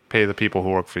staff, pay the people who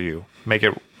work for you, make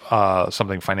it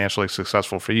something financially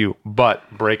successful for you, but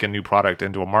break a new product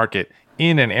into a market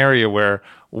in an area where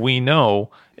we know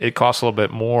it costs a little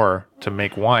bit more to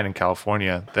make wine in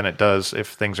California than it does if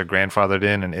things are grandfathered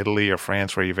in Italy or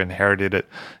France, where you've inherited it,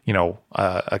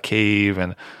 a cave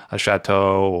and a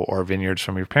chateau or vineyards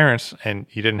from your parents, and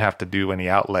you didn't have to do any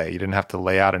outlay. You didn't have to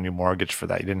lay out a new mortgage for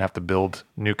that. You didn't have to build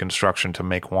new construction to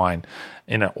make wine.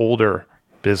 In an older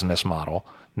business model,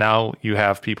 now you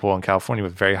have people in California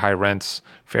with very high rents,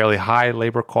 fairly high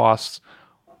labor costs.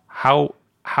 How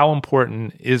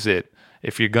important is it,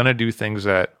 if you're going to do things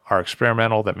that are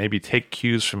experimental, that maybe take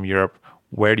cues from Europe,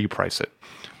 where do you price it?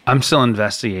 I'm still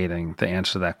investigating the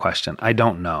answer to that question. I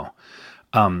don't know.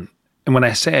 And when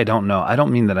I say I don't know, I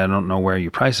don't mean that I don't know where you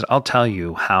price it. I'll tell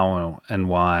you how and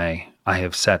why I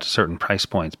have set certain price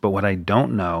points. But what I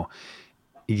don't know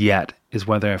yet is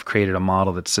whether I've created a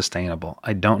model that's sustainable.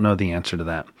 I don't know the answer to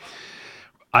that.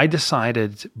 I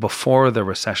decided before the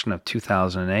recession of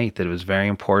 2008 that it was very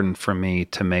important for me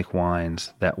to make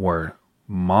wines that were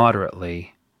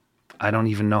moderately, I don't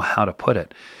even know how to put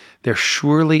it. They're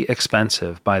surely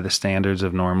expensive by the standards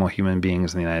of normal human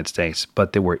beings in the United States,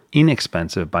 but they were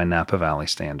inexpensive by Napa Valley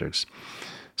standards.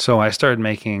 So I started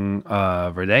making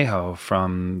Verdejo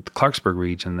from the Clarksburg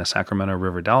region, the Sacramento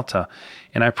River Delta,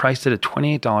 and I priced it at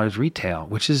 $28 retail,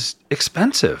 which is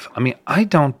expensive. I mean, I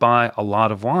don't buy a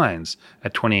lot of wines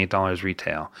at $28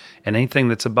 retail, and anything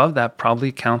that's above that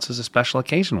probably counts as a special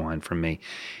occasion wine for me.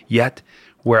 Yet,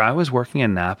 where I was working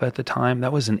in Napa at the time,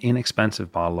 that was an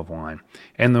inexpensive bottle of wine.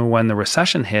 And then when the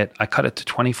recession hit, I cut it to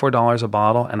 $24 a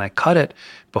bottle, and I cut it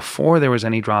before there was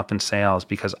any drop in sales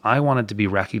because I wanted to be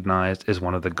recognized as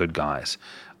one of the good guys.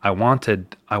 I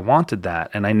wanted that,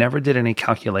 and I never did any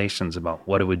calculations about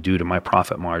what it would do to my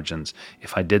profit margins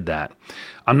if I did that.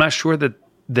 I'm not sure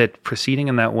that proceeding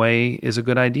in that way is a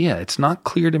good idea. It's not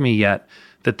clear to me yet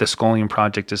that the Scholium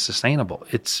project is sustainable.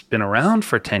 It's been around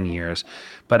for 10 years,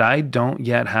 but I don't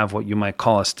yet have what you might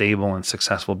call a stable and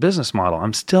successful business model.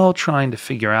 I'm still trying to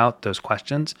figure out those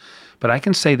questions, but I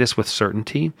can say this with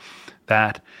certainty,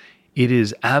 that it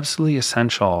is absolutely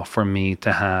essential for me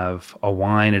to have a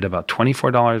wine at about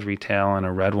 $24 retail and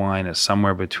a red wine at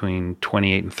somewhere between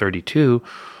 $28 and $32,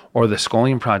 or the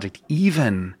Scholium project,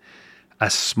 even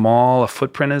as small a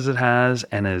footprint as it has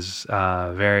and as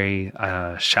very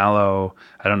shallow,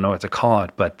 I don't know what to call it,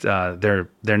 but there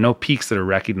are no peaks that are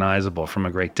recognizable from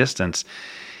a great distance.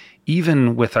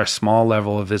 Even with our small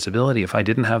level of visibility, if I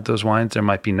didn't have those wines, there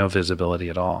might be no visibility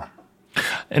at all.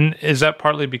 And is that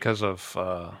partly because of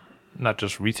not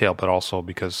just retail, but also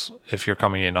because if you're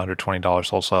coming in under $20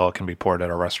 wholesale, it can be poured at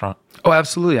a restaurant? Oh,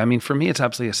 absolutely. I mean, for me, it's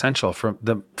absolutely essential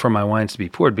for my wines to be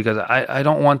poured, because I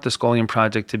don't want the Scholium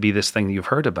project to be this thing that you've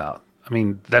heard about. I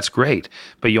mean, that's great,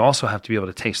 but you also have to be able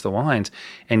to taste the wines.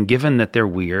 And given that they're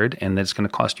weird and that it's going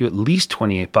to cost you at least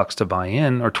 $28 to buy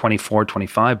in, or $24,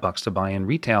 $25 to buy in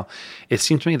retail, it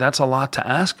seems to me that's a lot to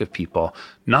ask of people.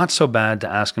 Not so bad to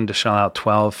ask them to shell out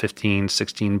 $12, $15,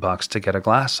 $16 to get a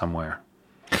glass somewhere.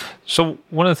 So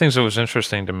one of the things that was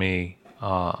interesting to me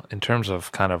in terms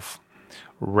of kind of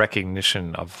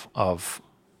recognition of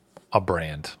a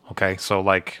brand, okay? So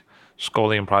like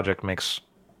Scholium Project makes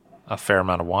a fair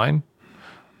amount of wine.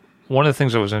 One of the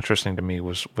things that was interesting to me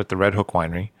was with the Red Hook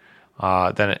Winery,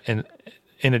 that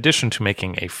in addition to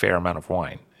making a fair amount of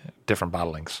wine, different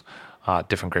bottlings,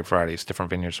 different grape varieties, different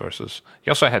vineyard sources,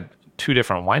 you also had two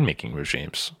different winemaking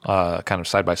regimes kind of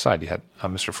side by side. You had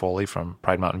Mr. Foley from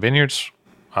Pride Mountain Vineyards,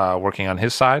 working on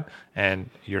his side, and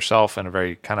yourself in a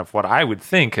very kind of what I would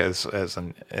think as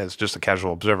just a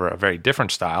casual observer, a very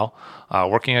different style,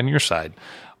 working on your side.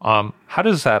 How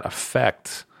does that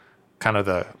affect kind of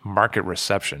the market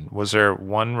reception? Was there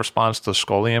one response to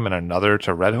Scholium and another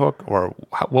to Red Hook, or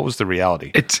what was the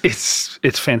reality?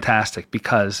 It's fantastic,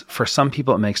 because for some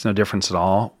people it makes no difference at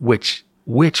all, which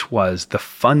was the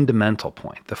fundamental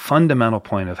point. The fundamental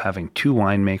point of having two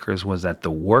winemakers was that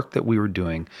the work that we were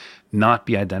doing not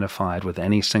be identified with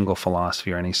any single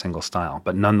philosophy or any single style.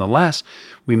 But nonetheless,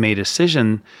 we made a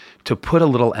decision to put a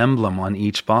little emblem on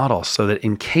each bottle so that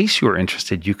in case you were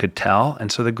interested, you could tell.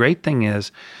 And so the great thing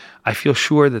is, I feel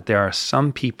sure that there are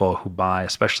some people who buy,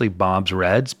 especially Bob's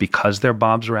Reds, because they're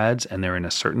Bob's Reds and they're in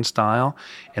a certain style.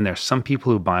 And there's some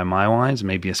people who buy my wines,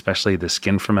 maybe especially the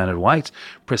skin fermented whites,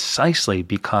 precisely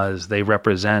because they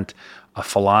represent a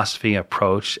philosophy,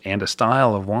 approach, and a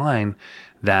style of wine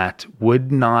that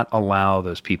would not allow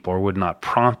those people, or would not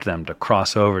prompt them to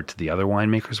cross over to the other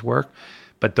winemakers' work.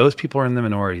 But those people are in the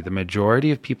minority. The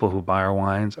majority of people who buy our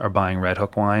wines are buying Red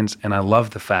Hook wines. And I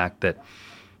love the fact that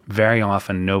very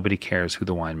often nobody cares who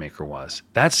the winemaker was.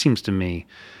 That seems to me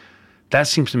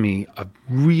a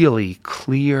really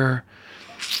clear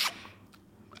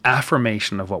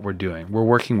affirmation of what we're doing. We're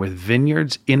working with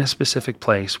vineyards in a specific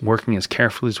place, working as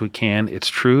carefully as we can. It's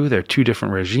true, there are two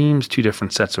different regimes, two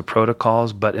different sets of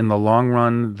protocols, but in the long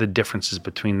run, the differences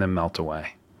between them melt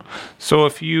away. So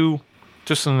if you,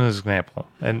 just as an example,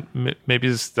 and maybe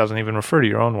this doesn't even refer to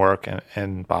your own work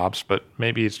and Bob's, but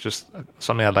maybe it's just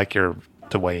something I'd like you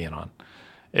to weigh in on.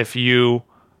 If you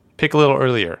pick a little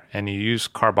earlier and you use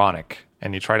carbonic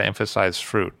and you try to emphasize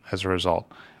fruit as a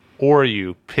result, or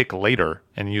you pick later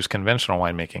and use conventional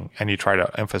winemaking and you try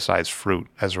to emphasize fruit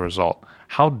as a result,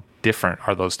 how different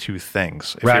are those two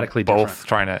things? If Radically you're both different.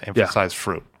 trying to emphasize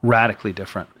fruit. Radically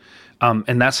different.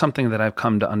 And that's something that I've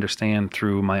come to understand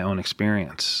through my own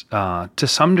experience. To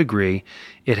some degree,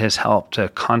 it has helped to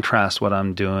contrast what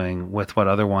I'm doing with what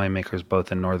other winemakers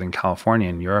both in Northern California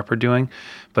and Europe are doing.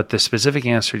 But the specific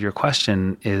answer to your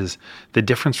question is the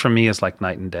difference for me is like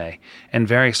night and day. And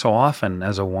very so often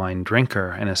as a wine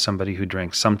drinker and as somebody who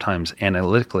drinks sometimes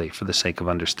analytically for the sake of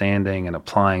understanding and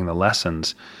applying the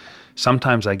lessons,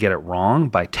 sometimes I get it wrong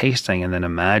by tasting and then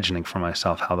imagining for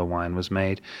myself how the wine was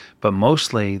made. But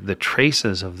mostly the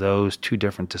traces of those two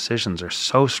different decisions are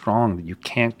so strong that you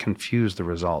can't confuse the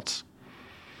results.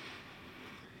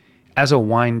 As a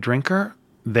wine drinker,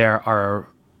 there are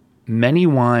many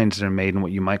wines that are made in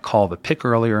what you might call the pick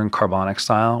earlier and carbonic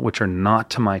style, which are not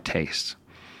to my taste.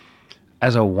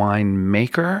 As a wine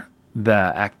maker, the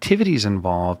activities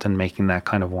involved in making that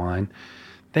kind of wine,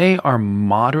 they are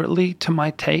moderately to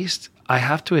my taste. I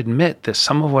have to admit that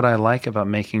some of what I like about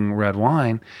making red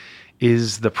wine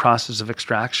is the process of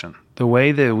extraction. The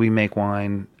way that we make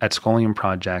wine at Scholium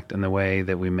Project and the way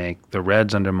that we make the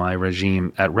reds under my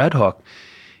regime at Red Hook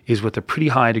is with a pretty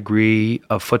high degree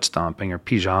of foot stomping or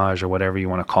pigeage or whatever you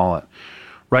want to call it.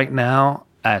 Right now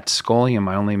at Scholium,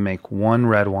 I only make one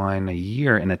red wine a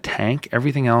year in a tank.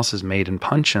 Everything else is made in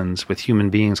puncheons with human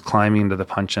beings climbing into the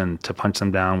puncheon to punch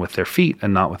them down with their feet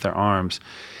and not with their arms.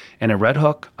 And at Red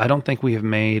Hook, I don't think we have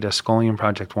made a Scholium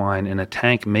Project wine in a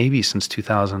tank maybe since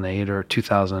 2008 or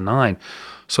 2009.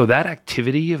 So that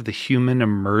activity of the human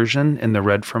immersion in the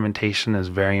red fermentation is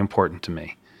very important to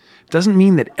me. Doesn't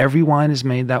mean that every wine is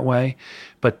made that way,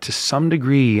 but to some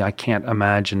degree, I can't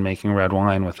imagine making red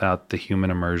wine without the human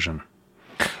immersion.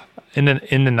 In the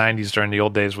 90s, during the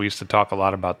old days, we used to talk a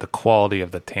lot about the quality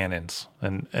of the tannins.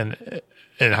 And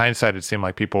in hindsight, it seemed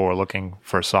like people were looking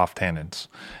for soft tannins.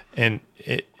 And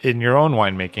in your own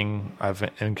winemaking, I've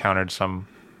encountered some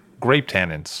grape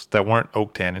tannins that weren't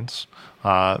oak tannins.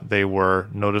 They were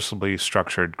noticeably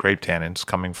structured grape tannins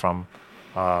coming from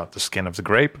the skin of the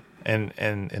grape. And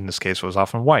in this case, it was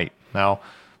often white. Now,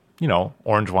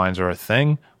 orange wines are a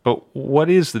thing, but what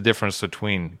is the difference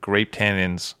between grape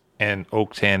tannins and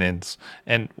oak tannins,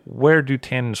 and where do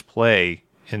tannins play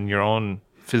in your own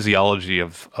physiology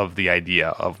of the idea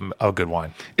of a good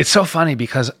wine? It's so funny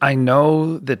because I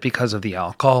know that because of the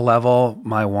alcohol level,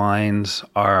 my wines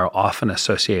are often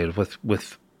associated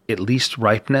with at least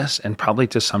ripeness and probably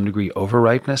to some degree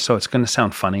over-ripeness. So it's going to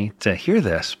sound funny to hear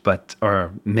this,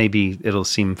 or maybe it'll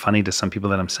seem funny to some people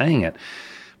that I'm saying it.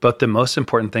 But the most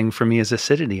important thing for me is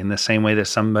acidity, in the same way that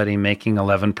somebody making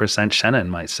 11% Chenin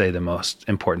might say the most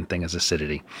important thing is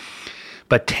acidity.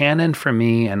 But tannin for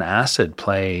me and acid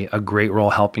play a great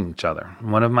role helping each other.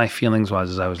 One of my feelings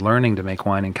was, as I was learning to make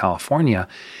wine in California,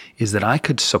 is that I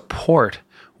could support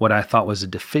what I thought was a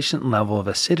deficient level of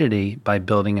acidity by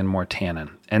building in more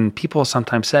tannin. And people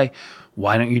sometimes say,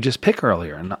 why don't you just pick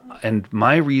earlier? And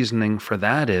my reasoning for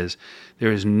that is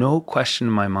there is no question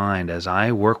in my mind as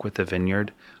I work with the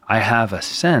vineyard, I have a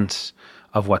sense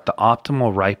of what the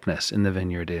optimal ripeness in the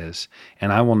vineyard is,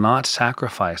 and I will not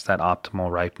sacrifice that optimal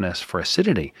ripeness for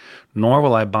acidity, nor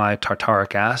will I buy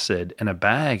tartaric acid in a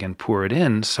bag and pour it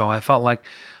in. So I felt like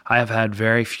I have had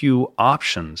very few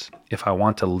options if I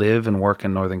want to live and work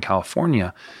in Northern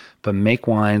California, but make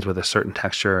wines with a certain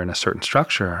texture and a certain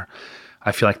structure.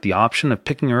 I feel like the option of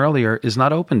picking earlier is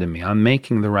not open to me. I'm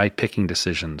making the right picking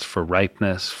decisions for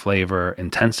ripeness, flavor,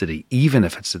 intensity, even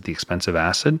if it's at the expense of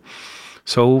acid.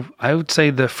 So I would say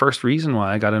the first reason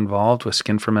why I got involved with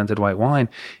skin-fermented white wine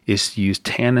is to use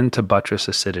tannin to buttress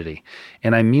acidity.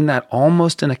 And I mean that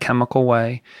almost in a chemical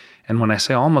way. And when I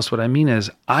say almost, what I mean is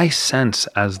I sense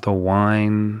as the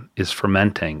wine is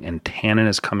fermenting and tannin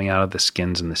is coming out of the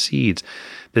skins and the seeds,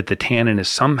 that the tannin is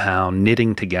somehow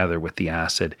knitting together with the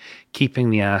acid,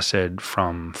 keeping the acid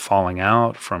from falling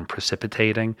out, from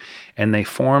precipitating, and they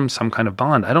form some kind of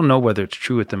bond. I don't know whether it's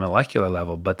true at the molecular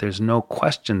level, but there's no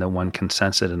question that one can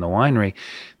sense it in the winery.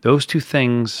 Those two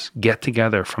things get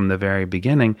together from the very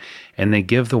beginning, and they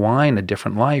give the wine a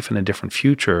different life and a different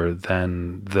future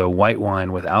than the white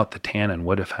wine without the tannin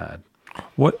would have had.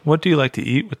 What do you like to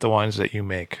eat with the wines that you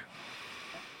make?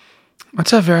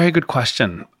 That's a very good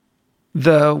question.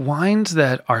 The wines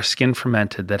that are skin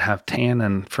fermented that have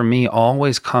tannin, for me,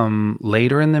 always come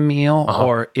later in the meal,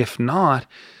 or if not,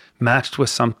 matched with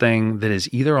something that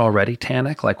is either already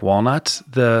tannic, like walnuts.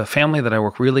 The family that I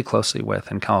work really closely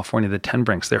with in California, the Ten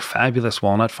Brinks, they're fabulous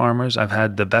walnut farmers. I've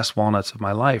had the best walnuts of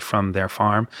my life from their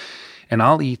farm, and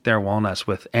I'll eat their walnuts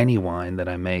with any wine that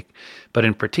I make. But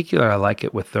in particular, I like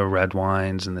it with the red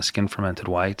wines and the skin fermented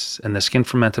whites, and the skin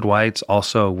fermented whites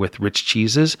also with rich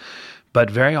cheeses. But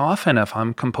very often, if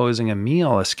I'm composing a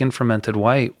meal, a skin fermented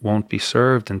white won't be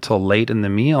served until late in the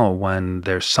meal when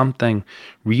there's something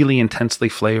really intensely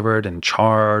flavored and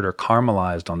charred or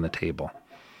caramelized on the table.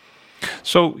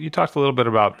 So you talked a little bit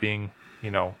about being,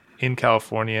 in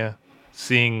California,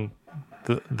 seeing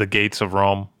the gates of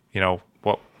Rome,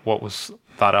 what was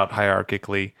thought out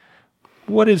hierarchically.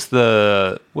 What is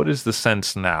the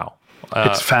sense now?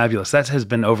 It's fabulous. That has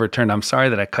been overturned. I'm sorry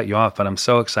that I cut you off, but I'm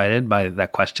so excited by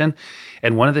that question.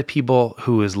 And one of the people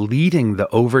who is leading the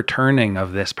overturning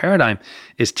of this paradigm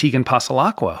is Tegan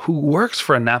Pasalacqua, who works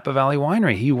for a Napa Valley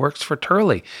winery. He works for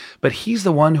Turley, but he's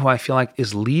the one who I feel like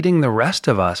is leading the rest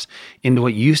of us into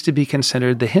what used to be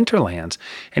considered the hinterlands.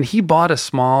 And he bought a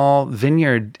small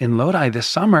vineyard in Lodi this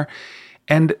summer,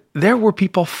 and there were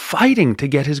people fighting to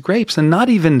get his grapes, and not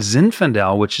even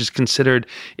Zinfandel, which is considered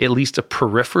at least a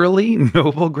peripherally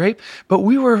noble grape, but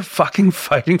we were fucking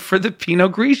fighting for the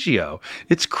Pinot Grigio.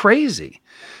 It's crazy.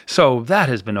 So that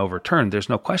has been overturned. There's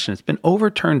no question. It's been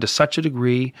overturned to such a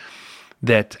degree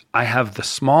that I have the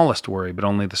smallest worry, but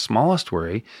only the smallest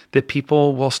worry, that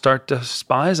people will start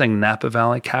despising Napa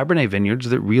Valley Cabernet vineyards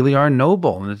that really are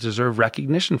noble and that deserve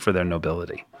recognition for their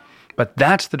nobility. But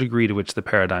that's the degree to which the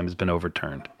paradigm has been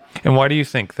overturned. And why do you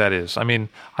think that is? I mean,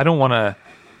 I don't want to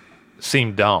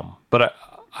seem dumb, but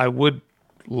I would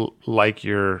like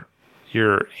your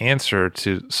answer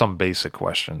to some basic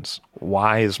questions.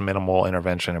 Why is minimal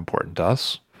intervention important to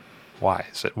us? Why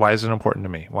is it? Why is it important to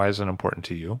me? Why is it important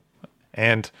to you?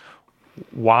 And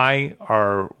why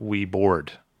are we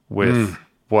bored with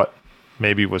what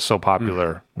maybe was so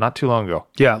popular not too long ago?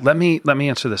 Yeah, let me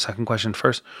answer the second question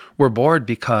first. We're bored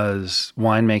because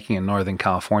winemaking in Northern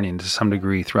California, and to some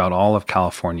degree throughout all of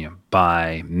California,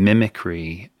 by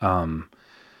mimicry,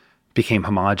 became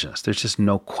homogenous. There's just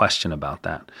no question about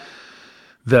that.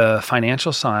 The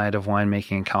financial side of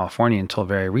winemaking in California until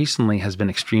very recently has been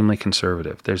extremely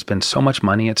conservative. There's been so much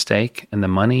money at stake, and the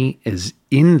money is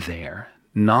in there,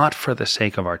 not for the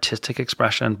sake of artistic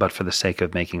expression, but for the sake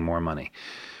of making more money.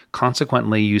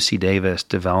 Consequently, UC Davis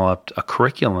developed a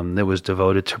curriculum that was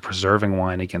devoted to preserving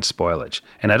wine against spoilage.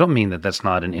 And I don't mean that that's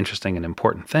not an interesting and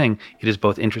important thing. It is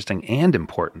both interesting and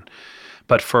important.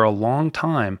 But for a long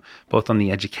time, both on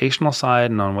the educational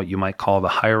side and on what you might call the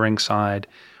hiring side,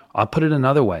 I'll put it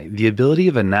another way. The ability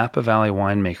of a Napa Valley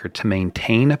winemaker to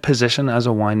maintain a position as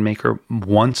a winemaker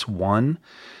once won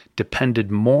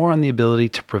depended more on the ability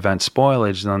to prevent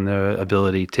spoilage than the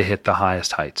ability to hit the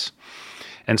highest heights.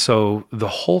 And so the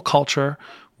whole culture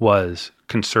was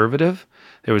conservative.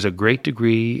 There was a great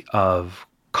degree of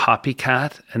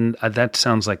copycat, and that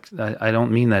sounds like, I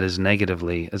don't mean that as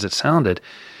negatively as it sounded,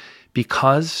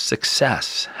 because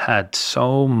success had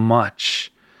so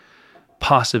much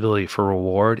possibility for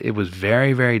reward. It was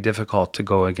very, very difficult to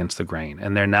go against the grain.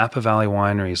 And their Napa Valley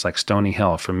wineries like Stony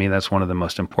Hill, for me, that's one of the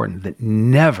most important, that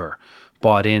never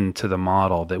bought into the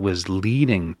model that was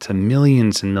leading to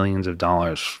millions and millions of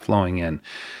dollars flowing in.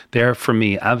 They're, for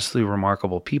me, absolutely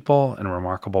remarkable people and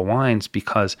remarkable wines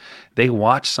because they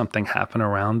watched something happen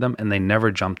around them and they never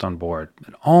jumped on board.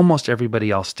 And almost everybody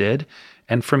else did.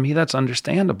 And for me, that's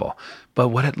understandable. But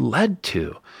what it led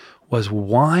to was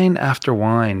wine after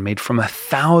wine made from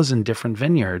 1,000 different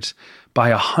vineyards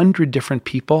by 100 different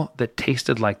people that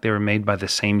tasted like they were made by the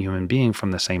same human being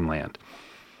from the same land.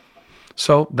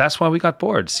 So that's why we got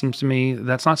bored. Seems to me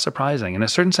that's not surprising. In a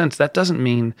certain sense, that doesn't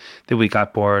mean that we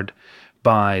got bored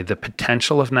by the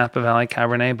potential of Napa Valley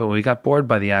Cabernet, but we got bored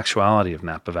by the actuality of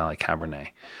Napa Valley Cabernet.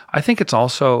 I think it's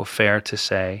also fair to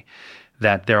say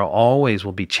that there always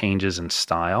will be changes in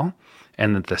style,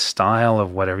 and that the style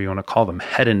of whatever you want to call them,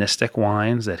 hedonistic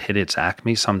wines that hit its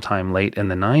acme sometime late in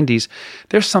the 90s,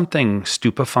 there's something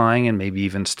stupefying and maybe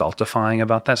even stultifying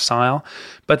about that style.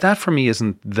 But that for me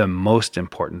isn't the most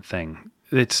important thing.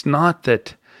 It's not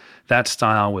that that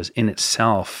style was in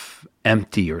itself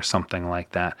empty or something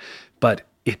like that, but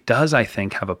it does, I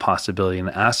think, have a possibility, and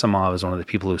Asimov is one of the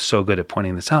people who's so good at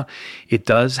pointing this out. It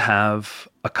does have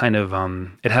a kind of,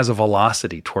 it has a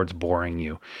velocity towards boring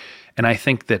you. And I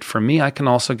think that for me, I can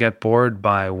also get bored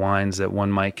by wines that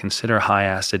one might consider high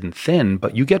acid and thin,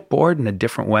 but you get bored in a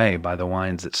different way by the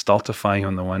wines that stultify you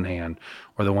on the one hand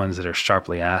or the ones that are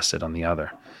sharply acid on the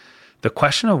other. The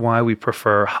question of why we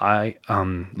prefer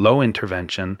low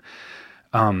intervention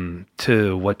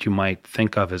to what you might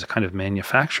think of as a kind of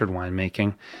manufactured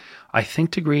winemaking, I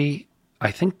think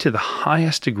to the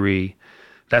highest degree,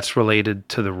 that's related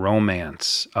to the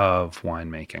romance of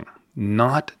winemaking,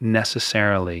 not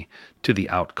necessarily to the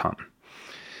outcome.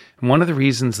 And one of the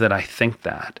reasons that I think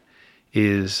that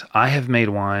is I have made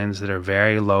wines that are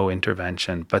very low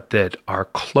intervention, but that are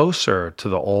closer to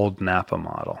the old Napa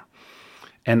model.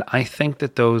 And I think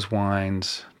that those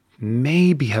wines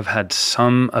maybe have had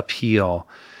some appeal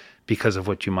because of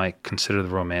what you might consider the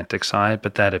romantic side,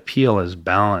 but that appeal is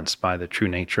balanced by the true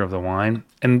nature of the wine.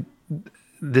 And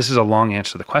this is a long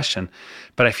answer to the question,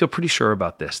 but I feel pretty sure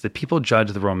about this, that people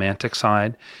judge the romantic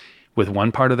side with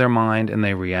one part of their mind and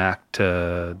they react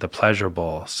to the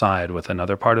pleasurable side with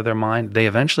another part of their mind. They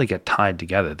eventually get tied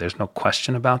together. There's no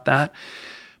question about that.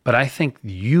 But I think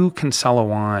you can sell a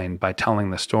wine by telling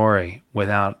the story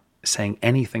without saying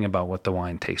anything about what the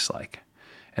wine tastes like.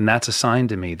 And that's a sign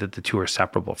to me that the two are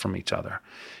separable from each other.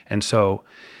 And so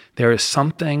there is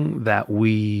something that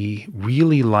we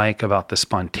really like about the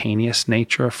spontaneous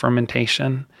nature of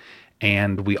fermentation.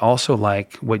 And we also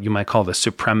like what you might call the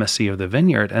supremacy of the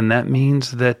vineyard. And that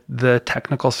means that the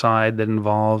technical side that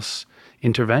involves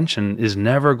intervention is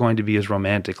never going to be as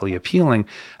romantically appealing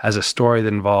as a story that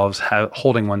involves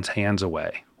holding one's hands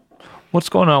away. What's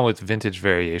going on with vintage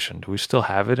variation? Do we still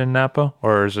have it in Napa,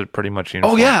 or is it pretty much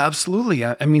uniform? Oh, yeah, absolutely.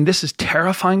 I mean, this is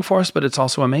terrifying for us, but it's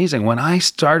also amazing. When I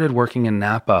started working in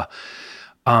Napa,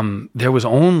 there was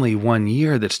only 1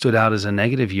 year that stood out as a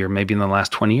negative year, maybe in the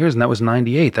last 20 years, and that was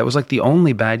 98. That was like the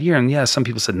only bad year. And yeah, some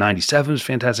people said 97 was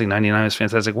fantastic, 99 was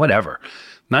fantastic, whatever.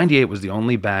 98 was the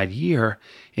only bad year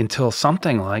until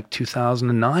something like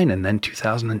 2009, and then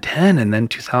 2010, and then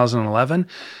 2011.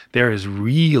 There is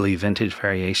really vintage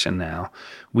variation now.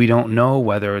 We don't know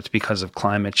whether it's because of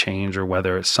climate change or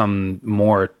whether it's some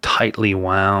more tightly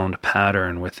wound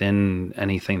pattern within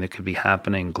anything that could be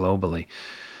happening globally.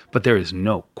 But there is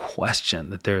no question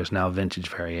that there is now vintage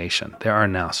variation. There are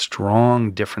now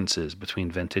strong differences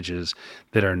between vintages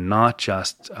that are not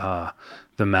just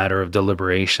the matter of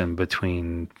deliberation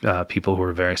between people who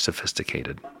are very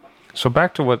sophisticated. So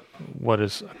back to what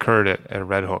has occurred at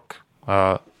Red Hook.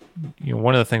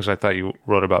 One of the things I thought you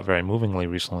wrote about very movingly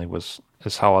recently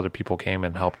is how other people came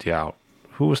and helped you out.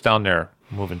 Who was down there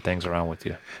moving things around with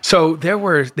you? So there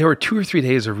were 2 or 3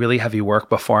 days of really heavy work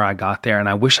before I got there, and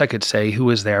I wish I could say who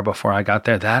was there before I got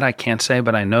there. That I can't say,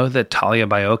 but I know that Talia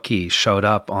Baiocchi showed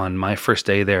up on my first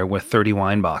day there with 30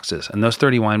 wine boxes, and those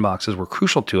 30 wine boxes were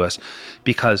crucial to us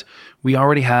because we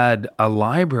already had a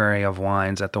library of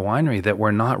wines at the winery that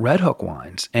were not Red Hook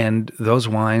wines, and those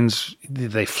wines,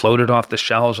 they floated off the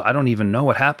shelves. I don't even know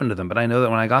what happened to them, but I know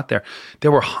that when I got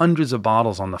there were hundreds of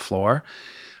bottles on the floor.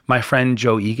 My friend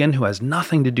Joe Egan, who has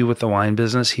nothing to do with the wine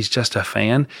business, he's just a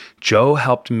fan. Joe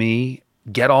helped me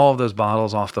get all of those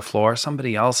bottles off the floor.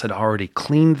 Somebody else had already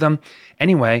cleaned them.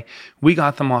 Anyway, we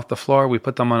got them off the floor. We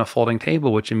put them on a folding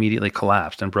table, which immediately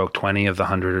collapsed and broke 20 of the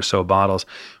 100 or so bottles.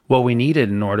 What we needed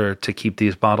in order to keep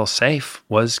these bottles safe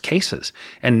was cases.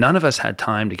 And none of us had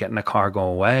time to get in a car, go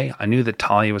away. I knew that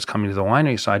Talia was coming to the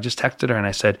winery, so I just texted her and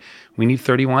I said, we need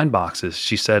 30 wine boxes.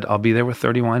 She said, I'll be there with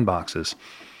 30 wine boxes.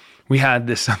 We had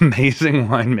this amazing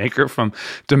winemaker from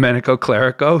Domenico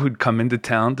Clerico who'd come into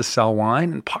town to sell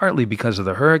wine, and partly because of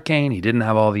the hurricane, he didn't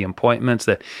have all the appointments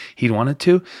that he'd wanted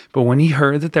to. But when he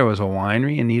heard that there was a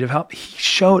winery in need of help, he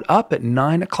showed up at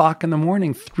 9 o'clock in the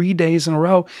morning, 3 days in a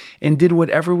row, and did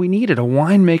whatever we needed. A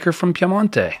winemaker from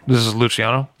Piemonte. This is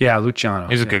Luciano? Yeah, Luciano.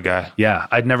 He's a good guy. Yeah,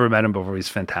 I'd never met him before. He's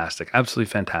fantastic. Absolutely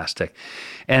fantastic.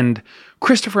 And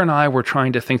Christopher and I were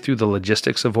trying to think through the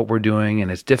logistics of what we're doing,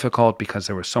 and it's difficult because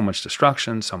there was so much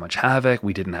destruction, so much havoc.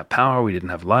 We didn't have power, we didn't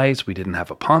have lights, we didn't have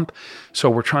a pump.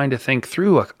 So we're trying to think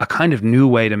through a kind of new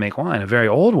way to make wine, a very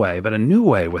old way, but a new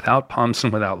way without pumps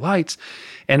and without lights.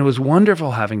 And it was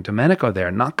wonderful having Domenico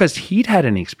there, not because he'd had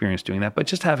any experience doing that, but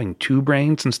just having two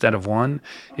brains instead of one.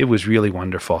 It was really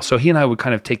wonderful. So he and I would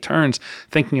kind of take turns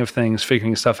thinking of things,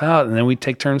 figuring stuff out, and then we'd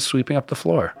take turns sweeping up the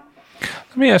floor.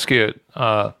 Let me ask you,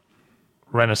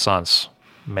 Renaissance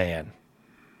man,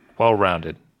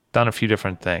 well-rounded, done a few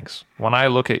different things. When I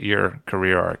look at your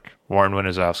career arc, Warren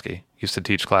Winizowski used to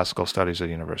teach classical studies at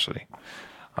university.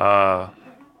 John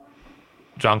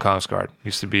Kongsgaard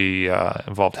used to be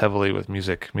involved heavily with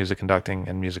music conducting,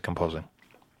 and music composing.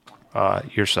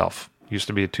 Yourself used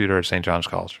to be a tutor at St. John's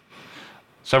College.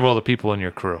 Several other people in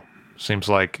your crew Seems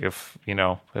like if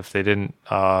they didn't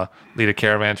lead a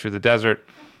caravan through the desert,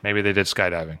 maybe they did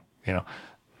skydiving.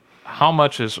 How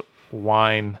much is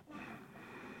wine?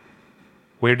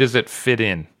 Where does it fit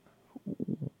in?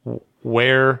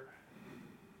 Where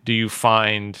do you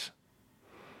find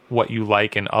what you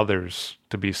like in others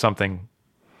to be something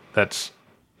that's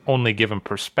only given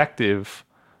perspective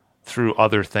through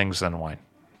other things than wine?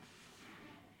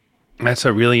 That's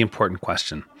a really important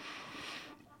question.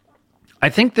 I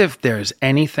think that if there's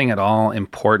anything at all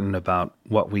important about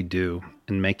what we do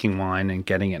in making wine and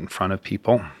getting it in front of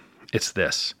people, it's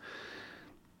this.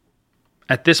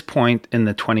 At this point in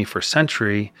the 21st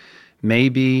century,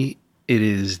 maybe it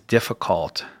is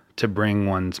difficult to bring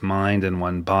one's mind and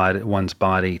one's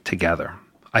body together.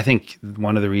 I think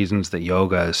one of the reasons that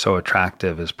yoga is so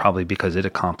attractive is probably because it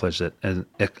accomplishes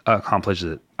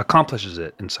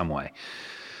it in some way.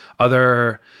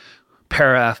 Other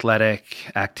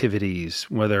para-athletic activities,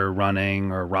 whether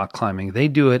running or rock climbing, they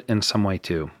do it in some way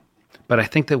too. But I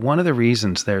think that one of the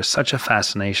reasons there's such a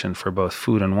fascination for both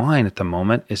food and wine at the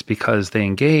moment is because they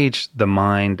engage the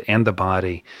mind and the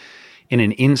body in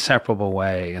an inseparable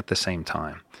way at the same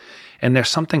time. And there's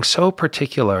something so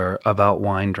particular about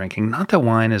wine drinking. Not that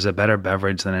wine is a better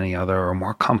beverage than any other or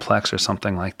more complex or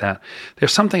something like that.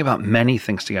 There's something about many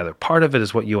things together. Part of it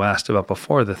is what you asked about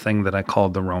before, the thing that I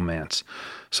called the romance.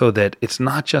 So that it's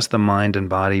not just the mind and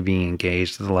body being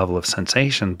engaged at the level of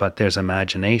sensation, but there's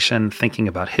imagination, thinking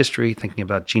about history, thinking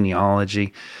about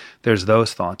genealogy. There's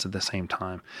those thoughts at the same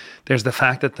time. There's the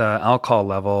fact that the alcohol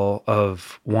level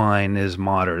of wine is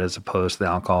moderate as opposed to the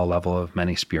alcohol level of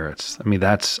many spirits. I mean,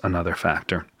 that's another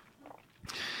factor.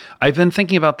 I've been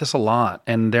thinking about this a lot,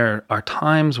 and there are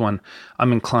times when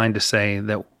I'm inclined to say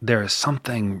that there is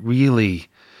something really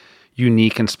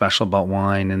unique and special about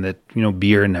wine and that,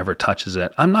 beer never touches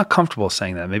it. I'm not comfortable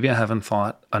saying that. Maybe I haven't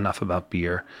thought enough about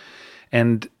beer.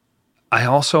 And I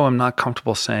also am not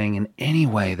comfortable saying in any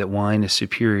way that wine is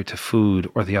superior to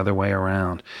food or the other way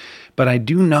around. But I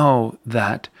do know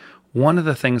that one of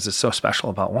the things that's so special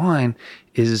about wine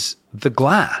is the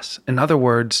glass. In other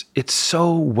words, it's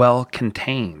so well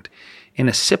contained. And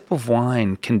a sip of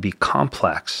wine can be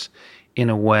complex in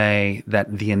a way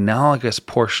that the analogous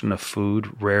portion of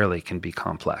food rarely can be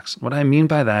complex. What I mean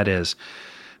by that is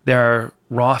there are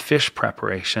raw fish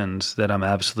preparations that I'm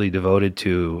absolutely devoted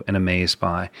to and amazed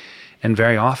by. And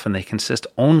very often they consist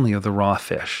only of the raw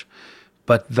fish.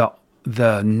 But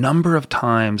the number of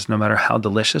times, no matter how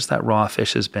delicious that raw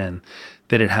fish has been,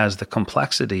 that it has the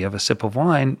complexity of a sip of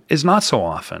wine is not so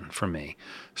often for me.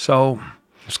 So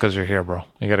just because you're here, bro.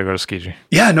 You got to go to Skiji.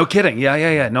 Yeah, no kidding.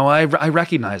 Yeah. No, I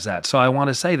recognize that. So I want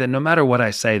to say that no matter what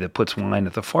I say that puts wine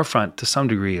at the forefront, to some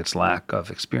degree, it's lack of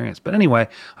experience. But anyway,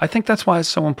 I think that's why it's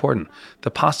so important.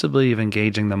 The possibility of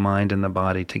engaging the mind and the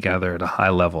body together at a high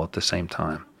level at the same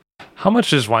time. How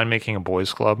much is winemaking a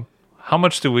boys' club? How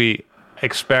much do we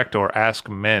expect or ask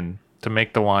men to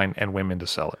make the wine and women to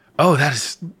sell it? Oh,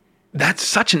 that's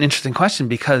such an interesting question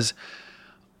because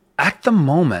at the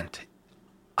moment,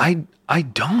 I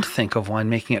don't think of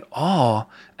winemaking at all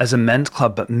as a men's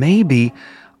club, but maybe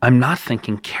I'm not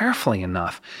thinking carefully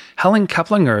enough. Helen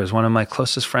Keplinger is one of my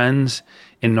closest friends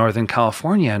in Northern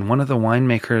California and one of the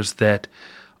winemakers that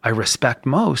I respect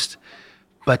most,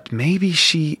 but maybe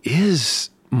she is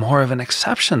more of an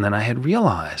exception than I had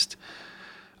realized.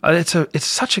 It's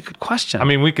such a good question. I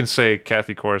mean, we can say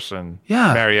Kathy Corson,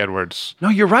 Mary Edwards. No,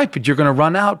 you're right, but you're going to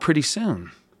run out pretty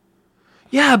soon.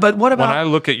 Yeah, but what about... When I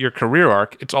look at your career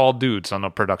arc, it's all dudes on the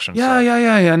production side.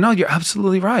 Yeah. No, you're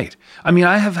absolutely right. I mean,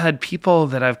 I have had people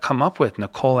that I've come up with,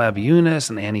 Nicole Abiunis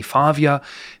and Annie Favia.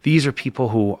 These are people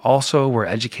who also were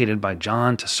educated by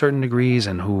John to certain degrees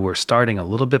and who were starting a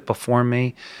little bit before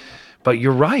me. But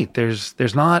you're right.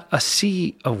 There's not a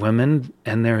sea of women,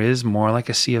 and there is more like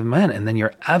a sea of men. And then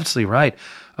you're absolutely right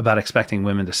about expecting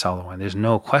women to sell the wine. There's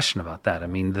no question about that. I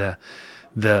mean,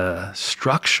 the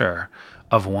structure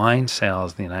of wine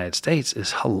sales in the United States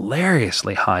is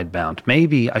hilariously hidebound.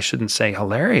 Maybe I shouldn't say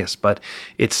hilarious, but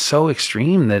it's so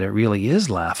extreme that it really is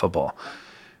laughable.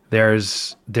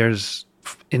 There's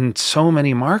in so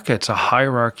many markets a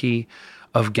hierarchy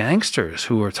of gangsters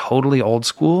who are totally old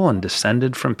school and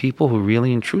descended from people who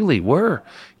really and truly were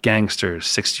gangsters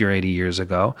 60 or 80 years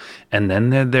ago. And then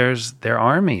there's their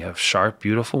army of sharp,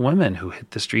 beautiful women who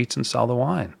hit the streets and sell the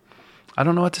wine. I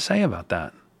don't know what to say about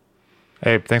that.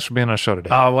 Abe, thanks for being on the show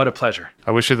today. Oh, what a pleasure.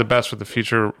 I wish you the best with the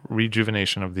future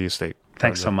rejuvenation of the estate.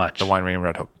 Thanks so much. The Winery in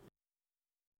Red Hook.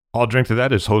 I'll Drink to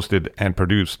That is hosted and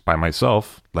produced by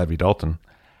myself, Levi Dalton.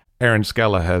 Aaron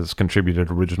Scala has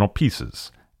contributed original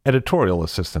pieces. Editorial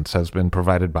assistance has been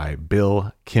provided by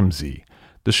Bill Kimsey.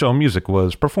 The show music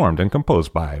was performed and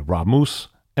composed by Rob Moose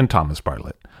and Thomas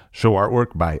Bartlett. Show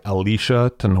artwork by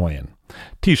Alicia Tenoyan.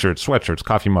 T-shirts, sweatshirts,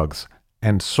 coffee mugs,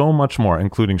 and so much more,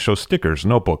 including show stickers,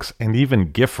 notebooks, and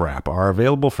even gift wrap are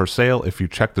available for sale if you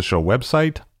check the show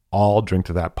website,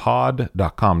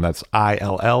 alldrinktothatpod.com. That's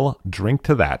ILL,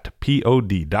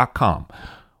 drinktothatpod.com,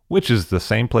 which is the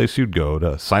same place you'd go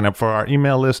to sign up for our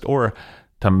email list or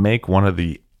to make one of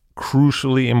the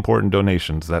crucially important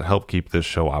donations that help keep this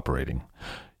show operating.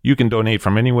 You can donate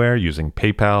from anywhere using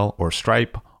PayPal or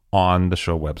Stripe on the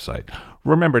show website.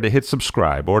 Remember to hit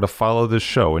subscribe or to follow this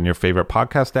show in your favorite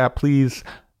podcast app, please.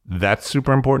 That's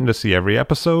super important to see every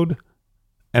episode.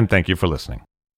 And thank you for listening.